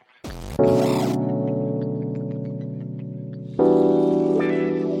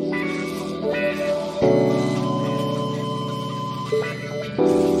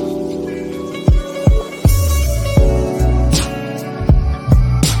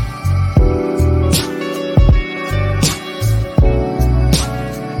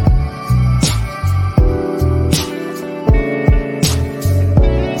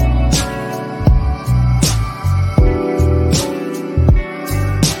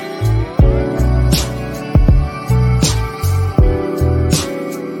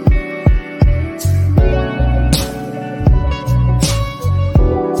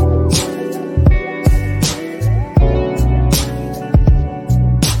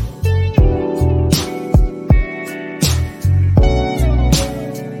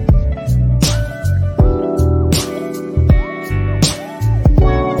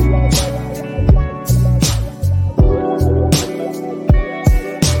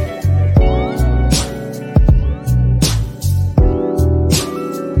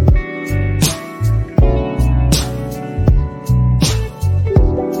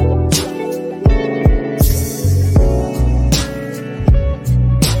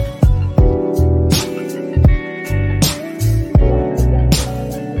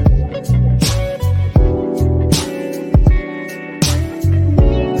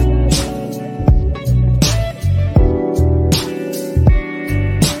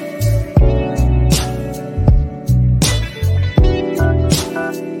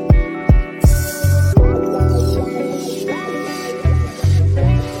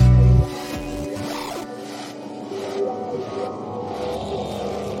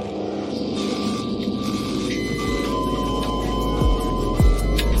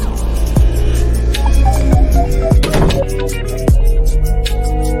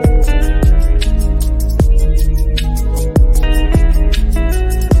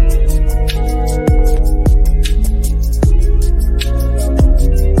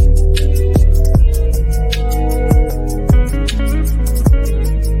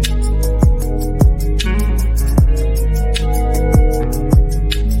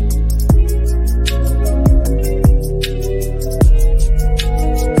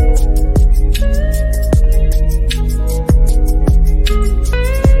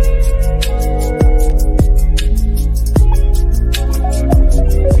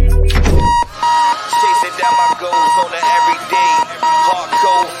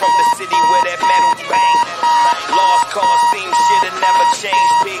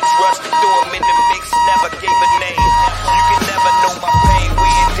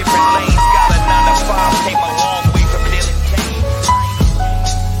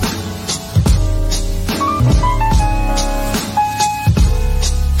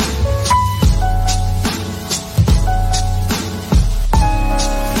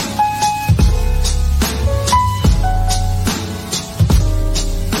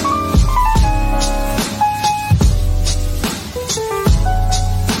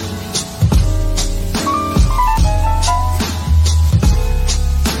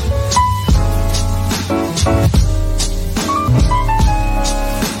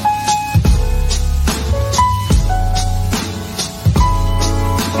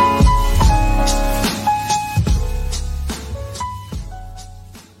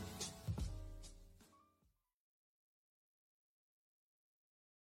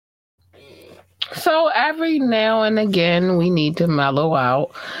 So every now and again, we need to mellow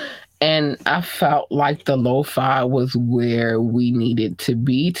out. And I felt like the lo-fi was where we needed to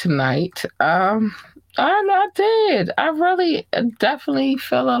be tonight. I did. I really definitely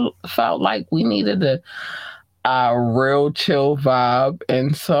felt like we needed a real chill vibe.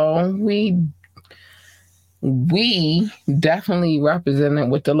 And so we definitely represented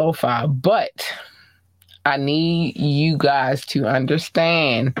with the lo-fi. But I need you guys to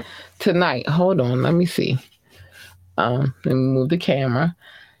understand tonight. Hold on, let me see. Let me move the camera.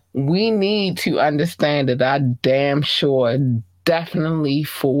 We need to understand that I damn sure, definitely,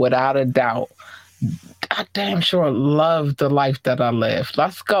 for without a doubt, I damn sure love the life that I live.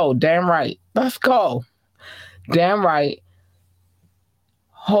 Let's go. Damn right. Let's go. Damn right.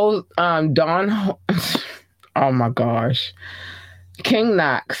 Don. Oh my gosh. King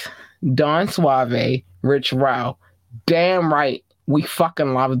Knox, Don Suave, Rich Rao. Damn right. We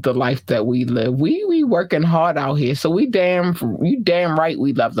fucking love the life that we live. We working hard out here. So you damn right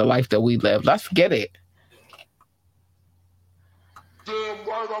we love the life that we live. Let's get it. Damn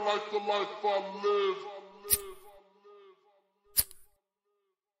right I like the life I live.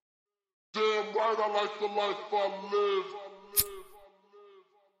 Damn right I like the life I live.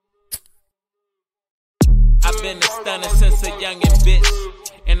 I've been a stunner since a youngin' bitch,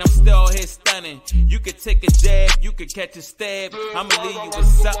 and I'm still here stunning. You could take a jab, you could catch a stab. I'ma leave you with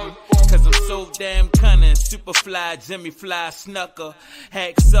something, cause I'm so damn cunning. Superfly, Jimmy Fly, Snucker,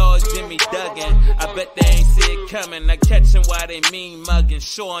 Hacksaw, Jimmy Duggan. I bet they ain't see it coming. I catch 'em while they mean mugging.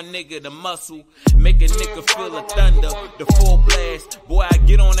 Show a nigga the muscle, make a nigga feel the thunder, the full blast. Boy, I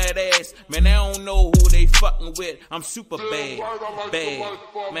get on that ass, man, I don't know who they fucking with. I'm super bad,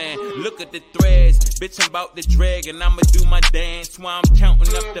 man, look at the threads. Bitch, I'm about to drag and I'ma do my dance while I'm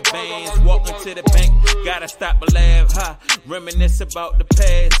counting up the bands. Walking to the bank, gotta stop and laugh, reminisce about the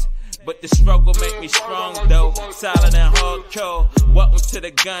past. But the struggle make me strong though, solid and hardcore. Welcome to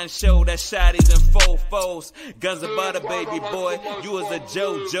the gun show, that shotties and fofos. Guns of butter, baby boy, you was a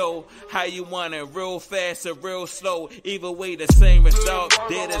JoJo. How you want it, real fast or real slow? Either way, the same result,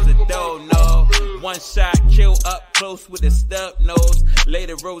 dead as a dough, no. One shot, kill up close with a stub nose. Lay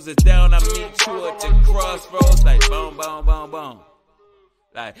the roses down, I meet you at the crossroads. Like boom, boom, boom, boom.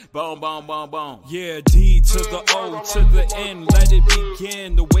 Like boom, boom, boom, boom. Yeah, D to the O to the N, let it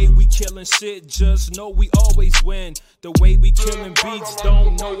begin. The way we killing shit, just know we always win. The way we killing beats,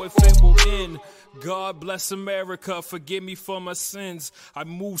 don't know if it will end. God bless America, forgive me for my sins. I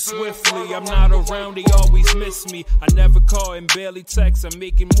move swiftly, I'm not around, they always miss me. I never call and barely text, I'm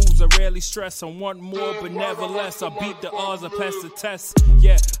making moves, I rarely stress. I want more, but never less. I beat the odds, I pass the test.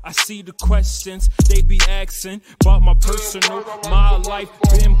 Yeah, I see the questions, they be asking about my personal. My life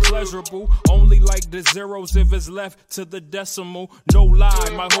been pleasurable, only like the zeros if it's left to the decimal. No lie,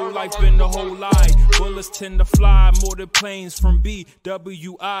 my whole life been the whole lie. Bullets tend to fly more than planes from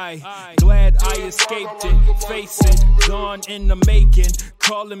BWI. Glad I escaped it, face it, gone in the making.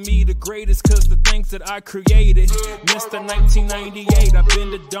 Calling me the greatest cause the things that I created. Mr. 1998, I've been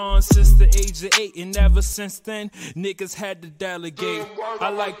the Don since the age of 8. And ever since then, niggas had to delegate. I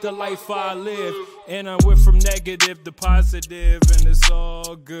like the life I live, and I went from negative to positive, and it's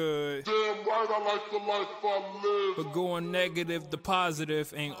all good. Damn right I like the life I live. But going negative to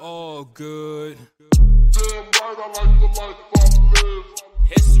positive ain't all good. Damn right I like the life I live.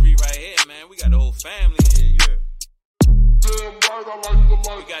 History right here, man. We got the whole family here, yeah. Damn right I like the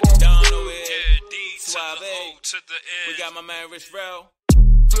life. We got the Don over here, yeah, D Suave. To the O to the N. We got my man Rich Rel. We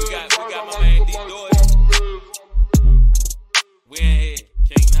got my man D Doyle. We in here,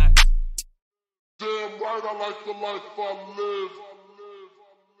 King Knox. Damn right I like the life I live.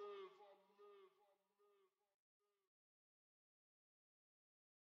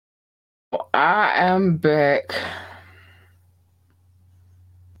 I am back.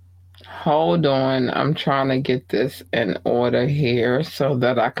 Hold on. I'm trying to get this in order here so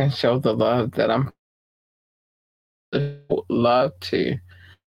that I can show the love that I'm love to.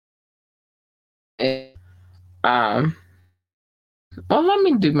 Well, let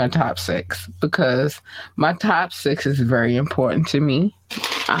me do my top 6 because my top 6 is very important to me.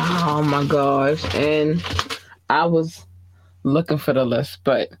 Oh my gosh. And I was looking for the list,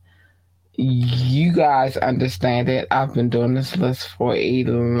 but you guys understand it. I've been doing this list for a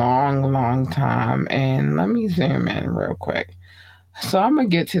long time. And let me zoom in real quick. So I'm going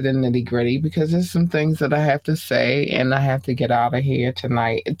to get to the nitty gritty because there's some things that I have to say and I have to get out of here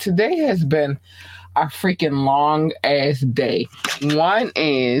tonight. Today has been a freaking long ass day. One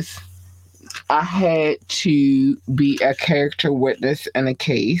is I had to be a character witness in a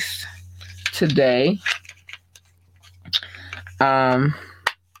case today.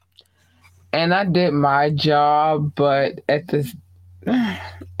 And I did my job, but at the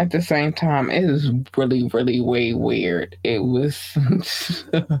same time, it was really, really way weird. It was,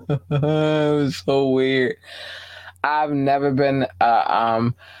 it was so weird. I've never been,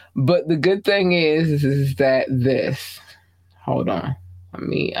 but the good thing is that hold on,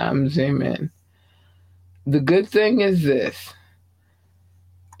 I'm zooming. The good thing is this,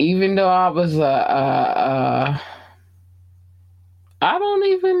 even though I was, I don't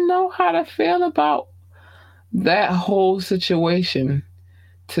even know how to feel about that whole situation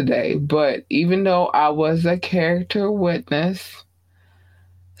today, but even though I was a character witness,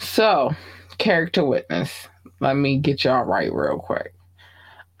 let me get y'all right real quick.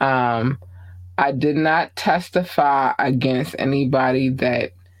 I did not testify against anybody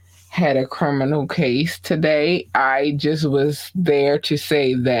that had a criminal case today. I just was there to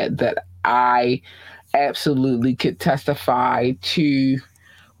say that I absolutely could testify to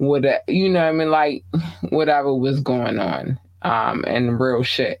what, you know what I mean, like whatever was going on, and real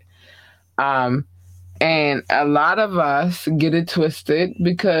shit. And a lot of us get it twisted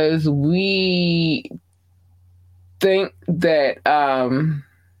because we think that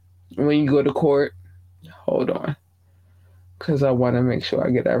when you go to court, hold on, because I want to make sure I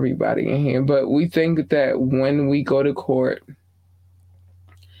get everybody in here, but we think that when we go to court,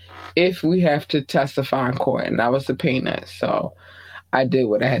 if we have to testify in court, and I was subpoenaed, so I did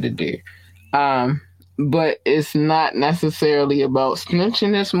what I had to do. But it's not necessarily about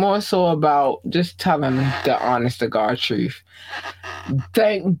snitching. It's more so about just telling the honest to God truth.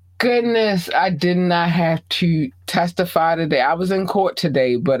 Thank goodness I did not have to testify today. I was in court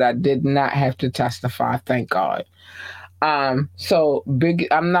today, but I did not have to testify. Thank God. So big,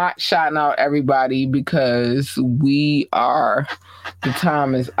 I'm not shouting out everybody because the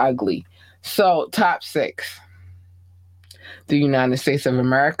time is ugly. So top 6, the United States of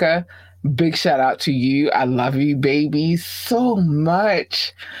America. Big shout out to you. I love you, baby, so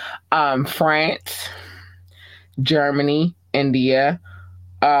much. France, Germany, India,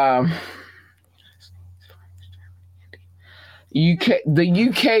 the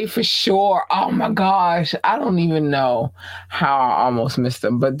UK for sure. Oh my gosh, I don't even know how I almost missed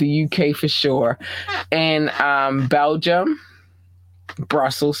them, but the UK for sure. And Belgium,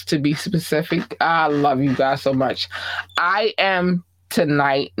 Brussels to be specific. I love you guys so much. I am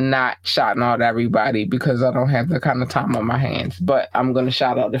tonight not shouting out everybody because I don't have that kind of time on my hands, but I'm going to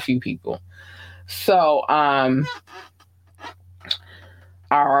shout out a few people. So, I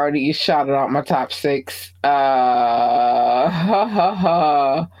already shouted out my top 6.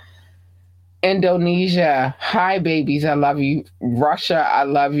 Indonesia, hi babies, I love you. Russia, I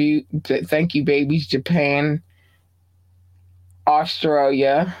love you. Thank you, babies. Japan,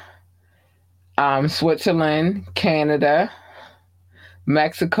 Australia, Switzerland, Canada,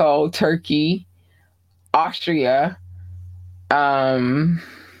 Mexico, Turkey, Austria.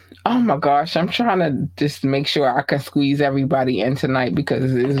 Oh my gosh, I'm trying to just make sure I can squeeze everybody in tonight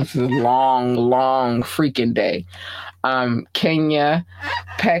because this is a long, long freaking day. Kenya,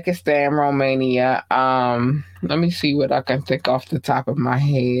 Pakistan, Romania. Let me see what I can think off the top of my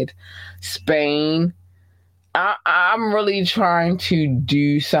head. Spain. I'm really trying to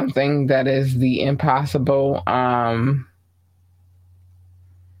do something that is the impossible.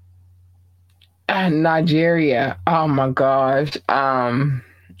 Nigeria. Oh my gosh.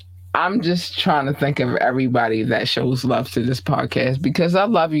 I'm just trying to think of everybody that shows love to this podcast because I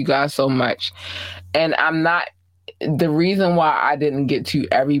love you guys so much. And the reason why I didn't get to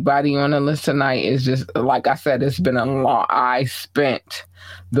everybody on the list tonight is just, like I said, it's been I spent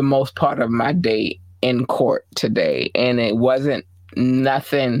the most part of my day in court today, and it wasn't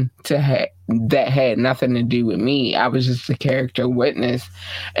nothing that had nothing to do with me. I was just a character witness,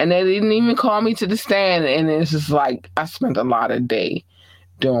 and they didn't even call me to the stand, and it's just like I spent a lot of day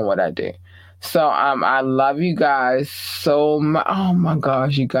doing what I do. So I love you guys so much. Oh my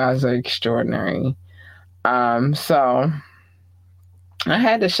gosh, you guys are extraordinary. So I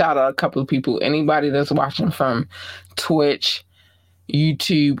had to shout out a couple of people. Anybody that's watching from Twitch,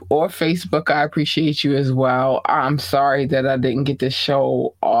 YouTube, or Facebook, I appreciate you as well. I'm sorry that I didn't get to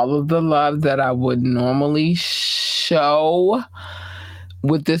show all of the love that I would normally show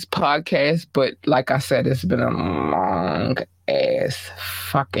with this podcast, but like I said, it's been a long ass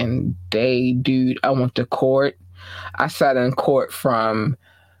fucking day, dude. I went to court. I sat in court from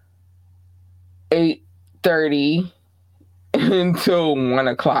 8:30 until 1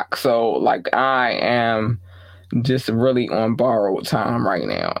 o'clock. So like I am just really on borrowed time right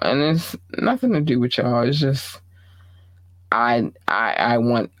now, and it's nothing to do with y'all. It's just I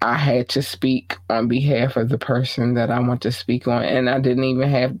had to speak on behalf of the person that I want to speak on, and I didn't even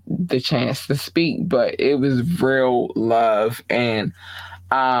have the chance to speak, but it was real love, and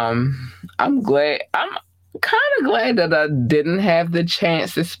I'm kind of glad that I didn't have the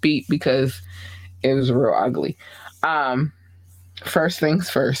chance to speak because it was real ugly. First things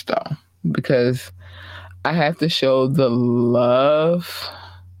first, though, because I have to show the love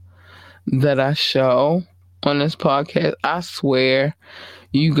that I show on this podcast. I swear,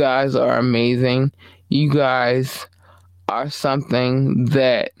 you guys are amazing. You guys are something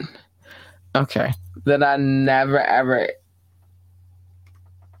that I never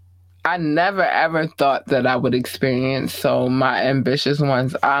ever thought that I would experience. So my ambitious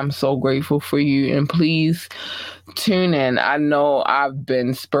ones, I'm so grateful for you, and please tune in. I know I've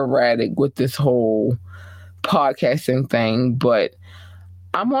been sporadic with this whole podcasting thing, but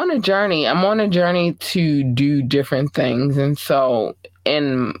I'm on a journey. I'm on a journey to do different things. And so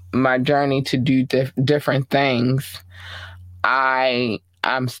in my journey to do different things, I'm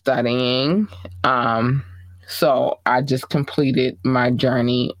studying. So I just completed my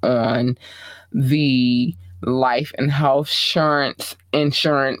journey on the life and health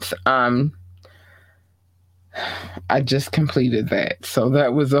insurance. I just completed that. So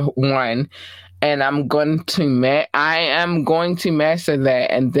that was a one. And I am going to master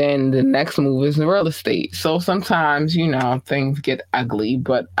that. And then the next move is real estate. So sometimes, things get ugly,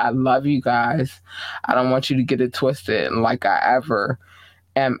 but I love you guys. I don't want you to get it twisted like I ever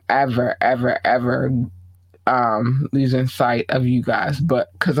losing sight of you guys,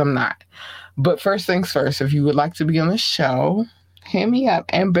 but because I'm not. But first things first, if you would like to be on the show, hit me up,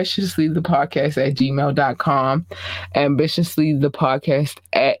 ambitiouslythepodcast@gmail.com,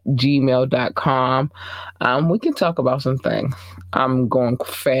 ambitiouslythepodcast@gmail.com. We can talk about some things. I'm going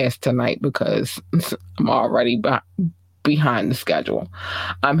fast tonight because I'm already behind the schedule.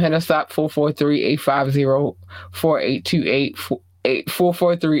 Hit us up 443-850-4828,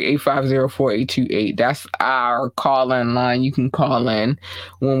 443-850-4828. That's our call-in line. You can call in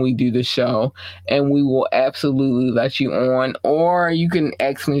when we do the show, and we will absolutely let you on. Or you can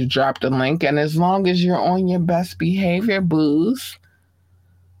ask me to drop the link, and as long as you're on your best behavior, booze,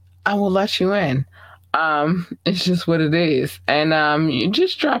 I will let you in. It's just what it is. And you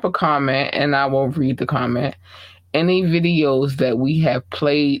just drop a comment, and I will read the comment. Any videos that we have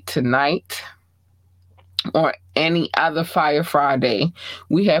played tonight or any other Fire Friday,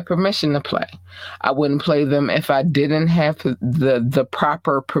 we have permission to play. I wouldn't play them if I didn't have the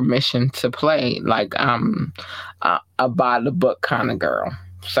proper permission to play. Like I'm a by the book kind of girl.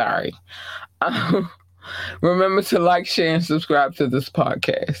 Sorry. Remember to like, share, and subscribe to this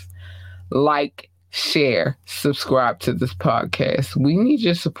podcast. Like, share, subscribe to this podcast. We need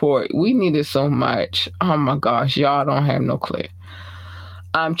your support. We need it so much. Oh my gosh, y'all don't have no clue.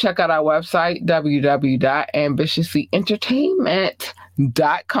 Check out our website,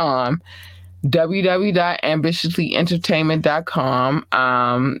 www.ambitiouslyentertainment.com, www.ambitiouslyentertainment.com.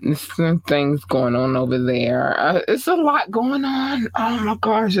 There's some things going on over there. It's a lot going on. Oh my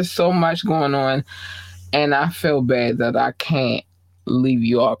gosh, there's so much going on. And I feel bad that I can't leave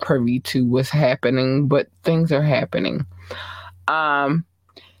you all privy to what's happening, but things are happening.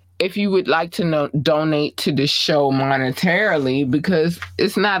 If you would like to donate to the show monetarily, because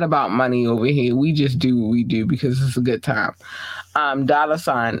it's not about money over here. We just do what we do because it's a good time.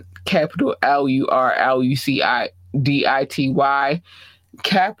 $, capital LURLUCIDITY,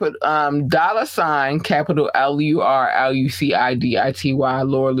 capital $, capital LURLUCIDITY,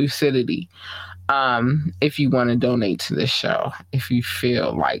 Laura Lucidity. If you want to donate to the show, if you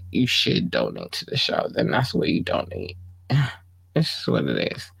feel like you should donate to the show, then that's where you donate. It's just what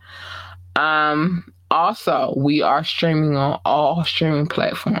it is. Also, we are streaming on all streaming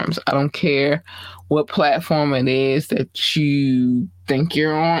platforms. I don't care what platform it is that you think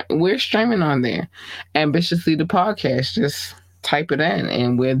you're on. We're streaming on there. Ambitiously the podcast. Just type it in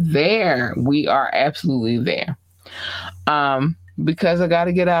and we're there. We are absolutely there. Because I got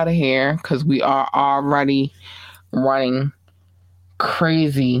to get out of here because we are already running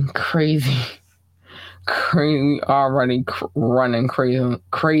crazily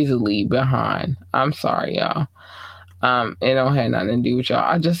behind. I'm sorry, y'all. It don't have nothing to do with y'all.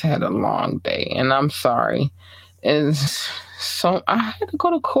 I just had a long day, and I'm sorry. So I had to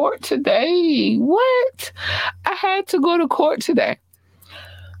go to court today. What? I had to go to court today.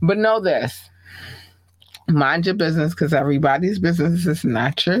 But know this. Mind your business, because everybody's business is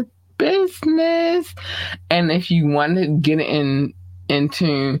not your business. And if you want to get into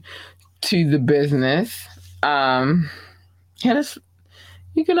the business, hit us.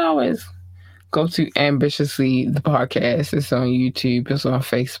 You can always Go to Ambitiously the Podcast. It's on YouTube. It's on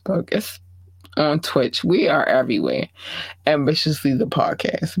Facebook. It's on Twitch. We are everywhere. Ambitiously the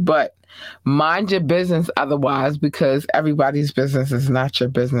Podcast. But mind your business otherwise, because everybody's business is not your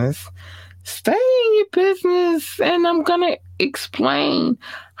business. Stay in your business. And I'm going to explain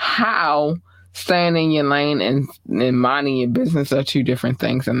how staying in your lane and minding your business are two different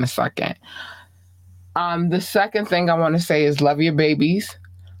things in a second. The second thing I want to say is love your babies.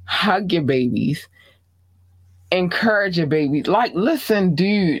 Hug your babies. Encourage your babies. Like, listen,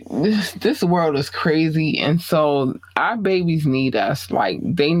 dude, this world is crazy. And so our babies need us. Like,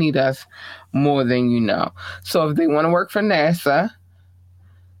 they need us more than you know. So if they want to work for NASA,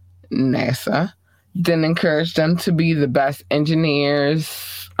 then encourage them to be the best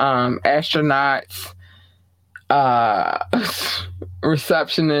engineers, astronauts,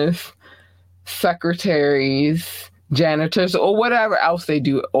 receptionists, secretaries, janitors, or whatever else they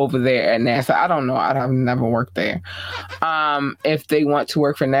do over there at NASA. I don't know. I've never worked there. If they want to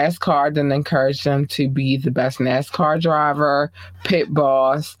work for NASCAR, then encourage them to be the best NASCAR driver, pit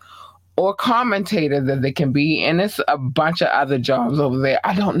boss, or commentator that they can be. And it's a bunch of other jobs over there.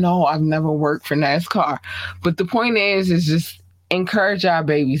 I don't know. I've never worked for NASCAR. But the point is just encourage our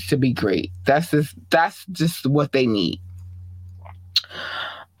babies to be great. That's just what they need.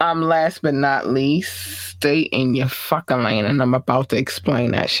 Last but not least, stay in your fucking lane. And I'm about to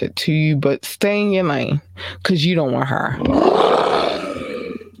explain that shit to you, but stay in your lane, because you don't want her.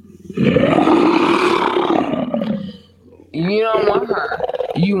 You don't want her.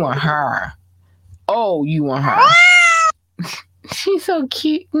 You want her. Oh, you want her. She's so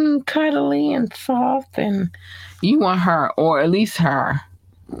cute and cuddly and soft, and you want her, or at least her.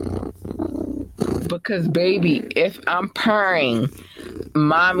 Because, baby, if I'm purring,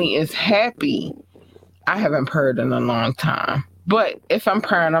 mommy is happy. I haven't purred in a long time. But if I'm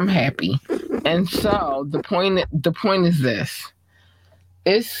purring, I'm happy. And so the point is this.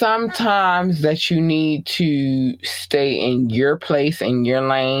 It's sometimes that you need to stay in your place, in your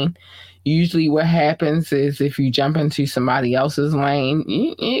lane. Usually what happens is if you jump into somebody else's lane,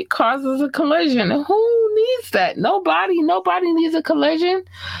 it causes a collision. And who needs that? Nobody needs a collision.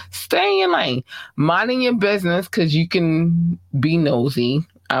 Stay in your lane. Minding your business, because you can be nosy.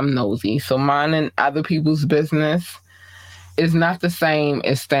 I'm nosy. So minding other people's business is not the same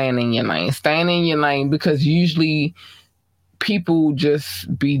as staying in your lane. Staying in your lane, because usually people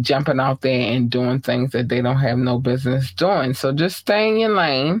just be jumping out there and doing things that they don't have no business doing. So just stay in your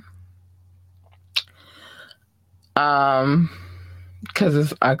lane. Because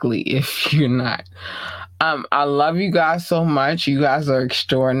it's ugly if you're not. I love you guys so much. You guys are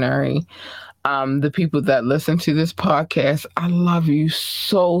extraordinary. The people that listen to this podcast, I love you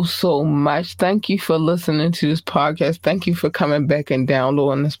so, so much. Thank you for listening to this podcast. Thank you for coming back and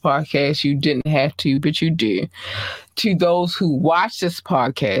downloading this podcast. You didn't have to, but you do. To those who watch this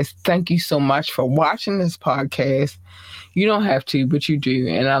podcast, thank you so much for watching this podcast. You don't have to, but you do.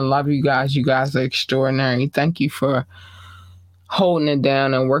 And I love you guys. You guys are extraordinary. Thank you for holding it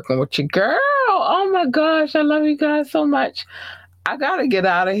down and working with your girl. Oh my gosh, I love you guys so much. I gotta get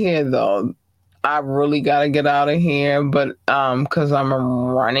out of here though. I really gotta get out of here, but because I'm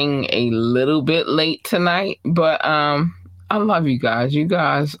running a little bit late tonight. But I love you guys. You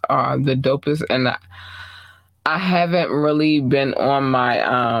guys are the dopest, and I haven't really been on my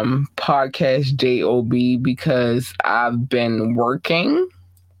podcast JOB because I've been working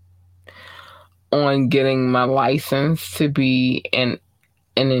on getting my license to be an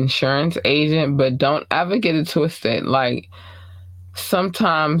insurance agent. But don't ever get it twisted. Like,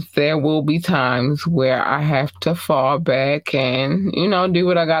 sometimes there will be times where I have to fall back and, do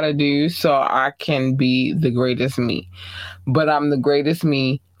what I gotta do so I can be the greatest me. But I'm the greatest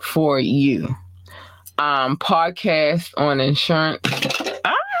me for you. Podcast on insurance.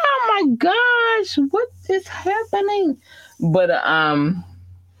 Oh my gosh, what is happening? But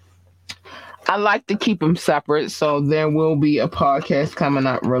I like to keep them separate, so there will be a podcast coming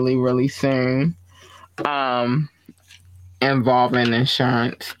up really, really soon. Involving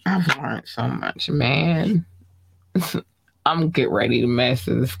insurance. I've learned so much, man. I'm gonna get ready to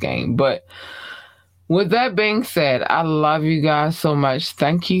master this game. But with that being said, I love you guys so much.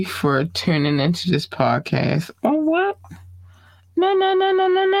 Thank you for tuning into this podcast. Oh, what? No.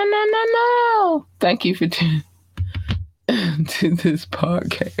 Thank you for tuning to this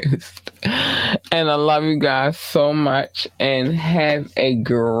podcast. And I love you guys so much. And have a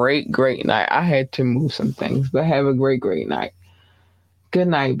great, great night. I had to move some things, but have a great, great night. Good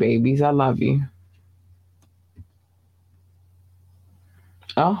night, babies. I love you.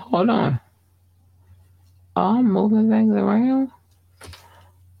 Oh, hold on. Oh, I'm moving things around.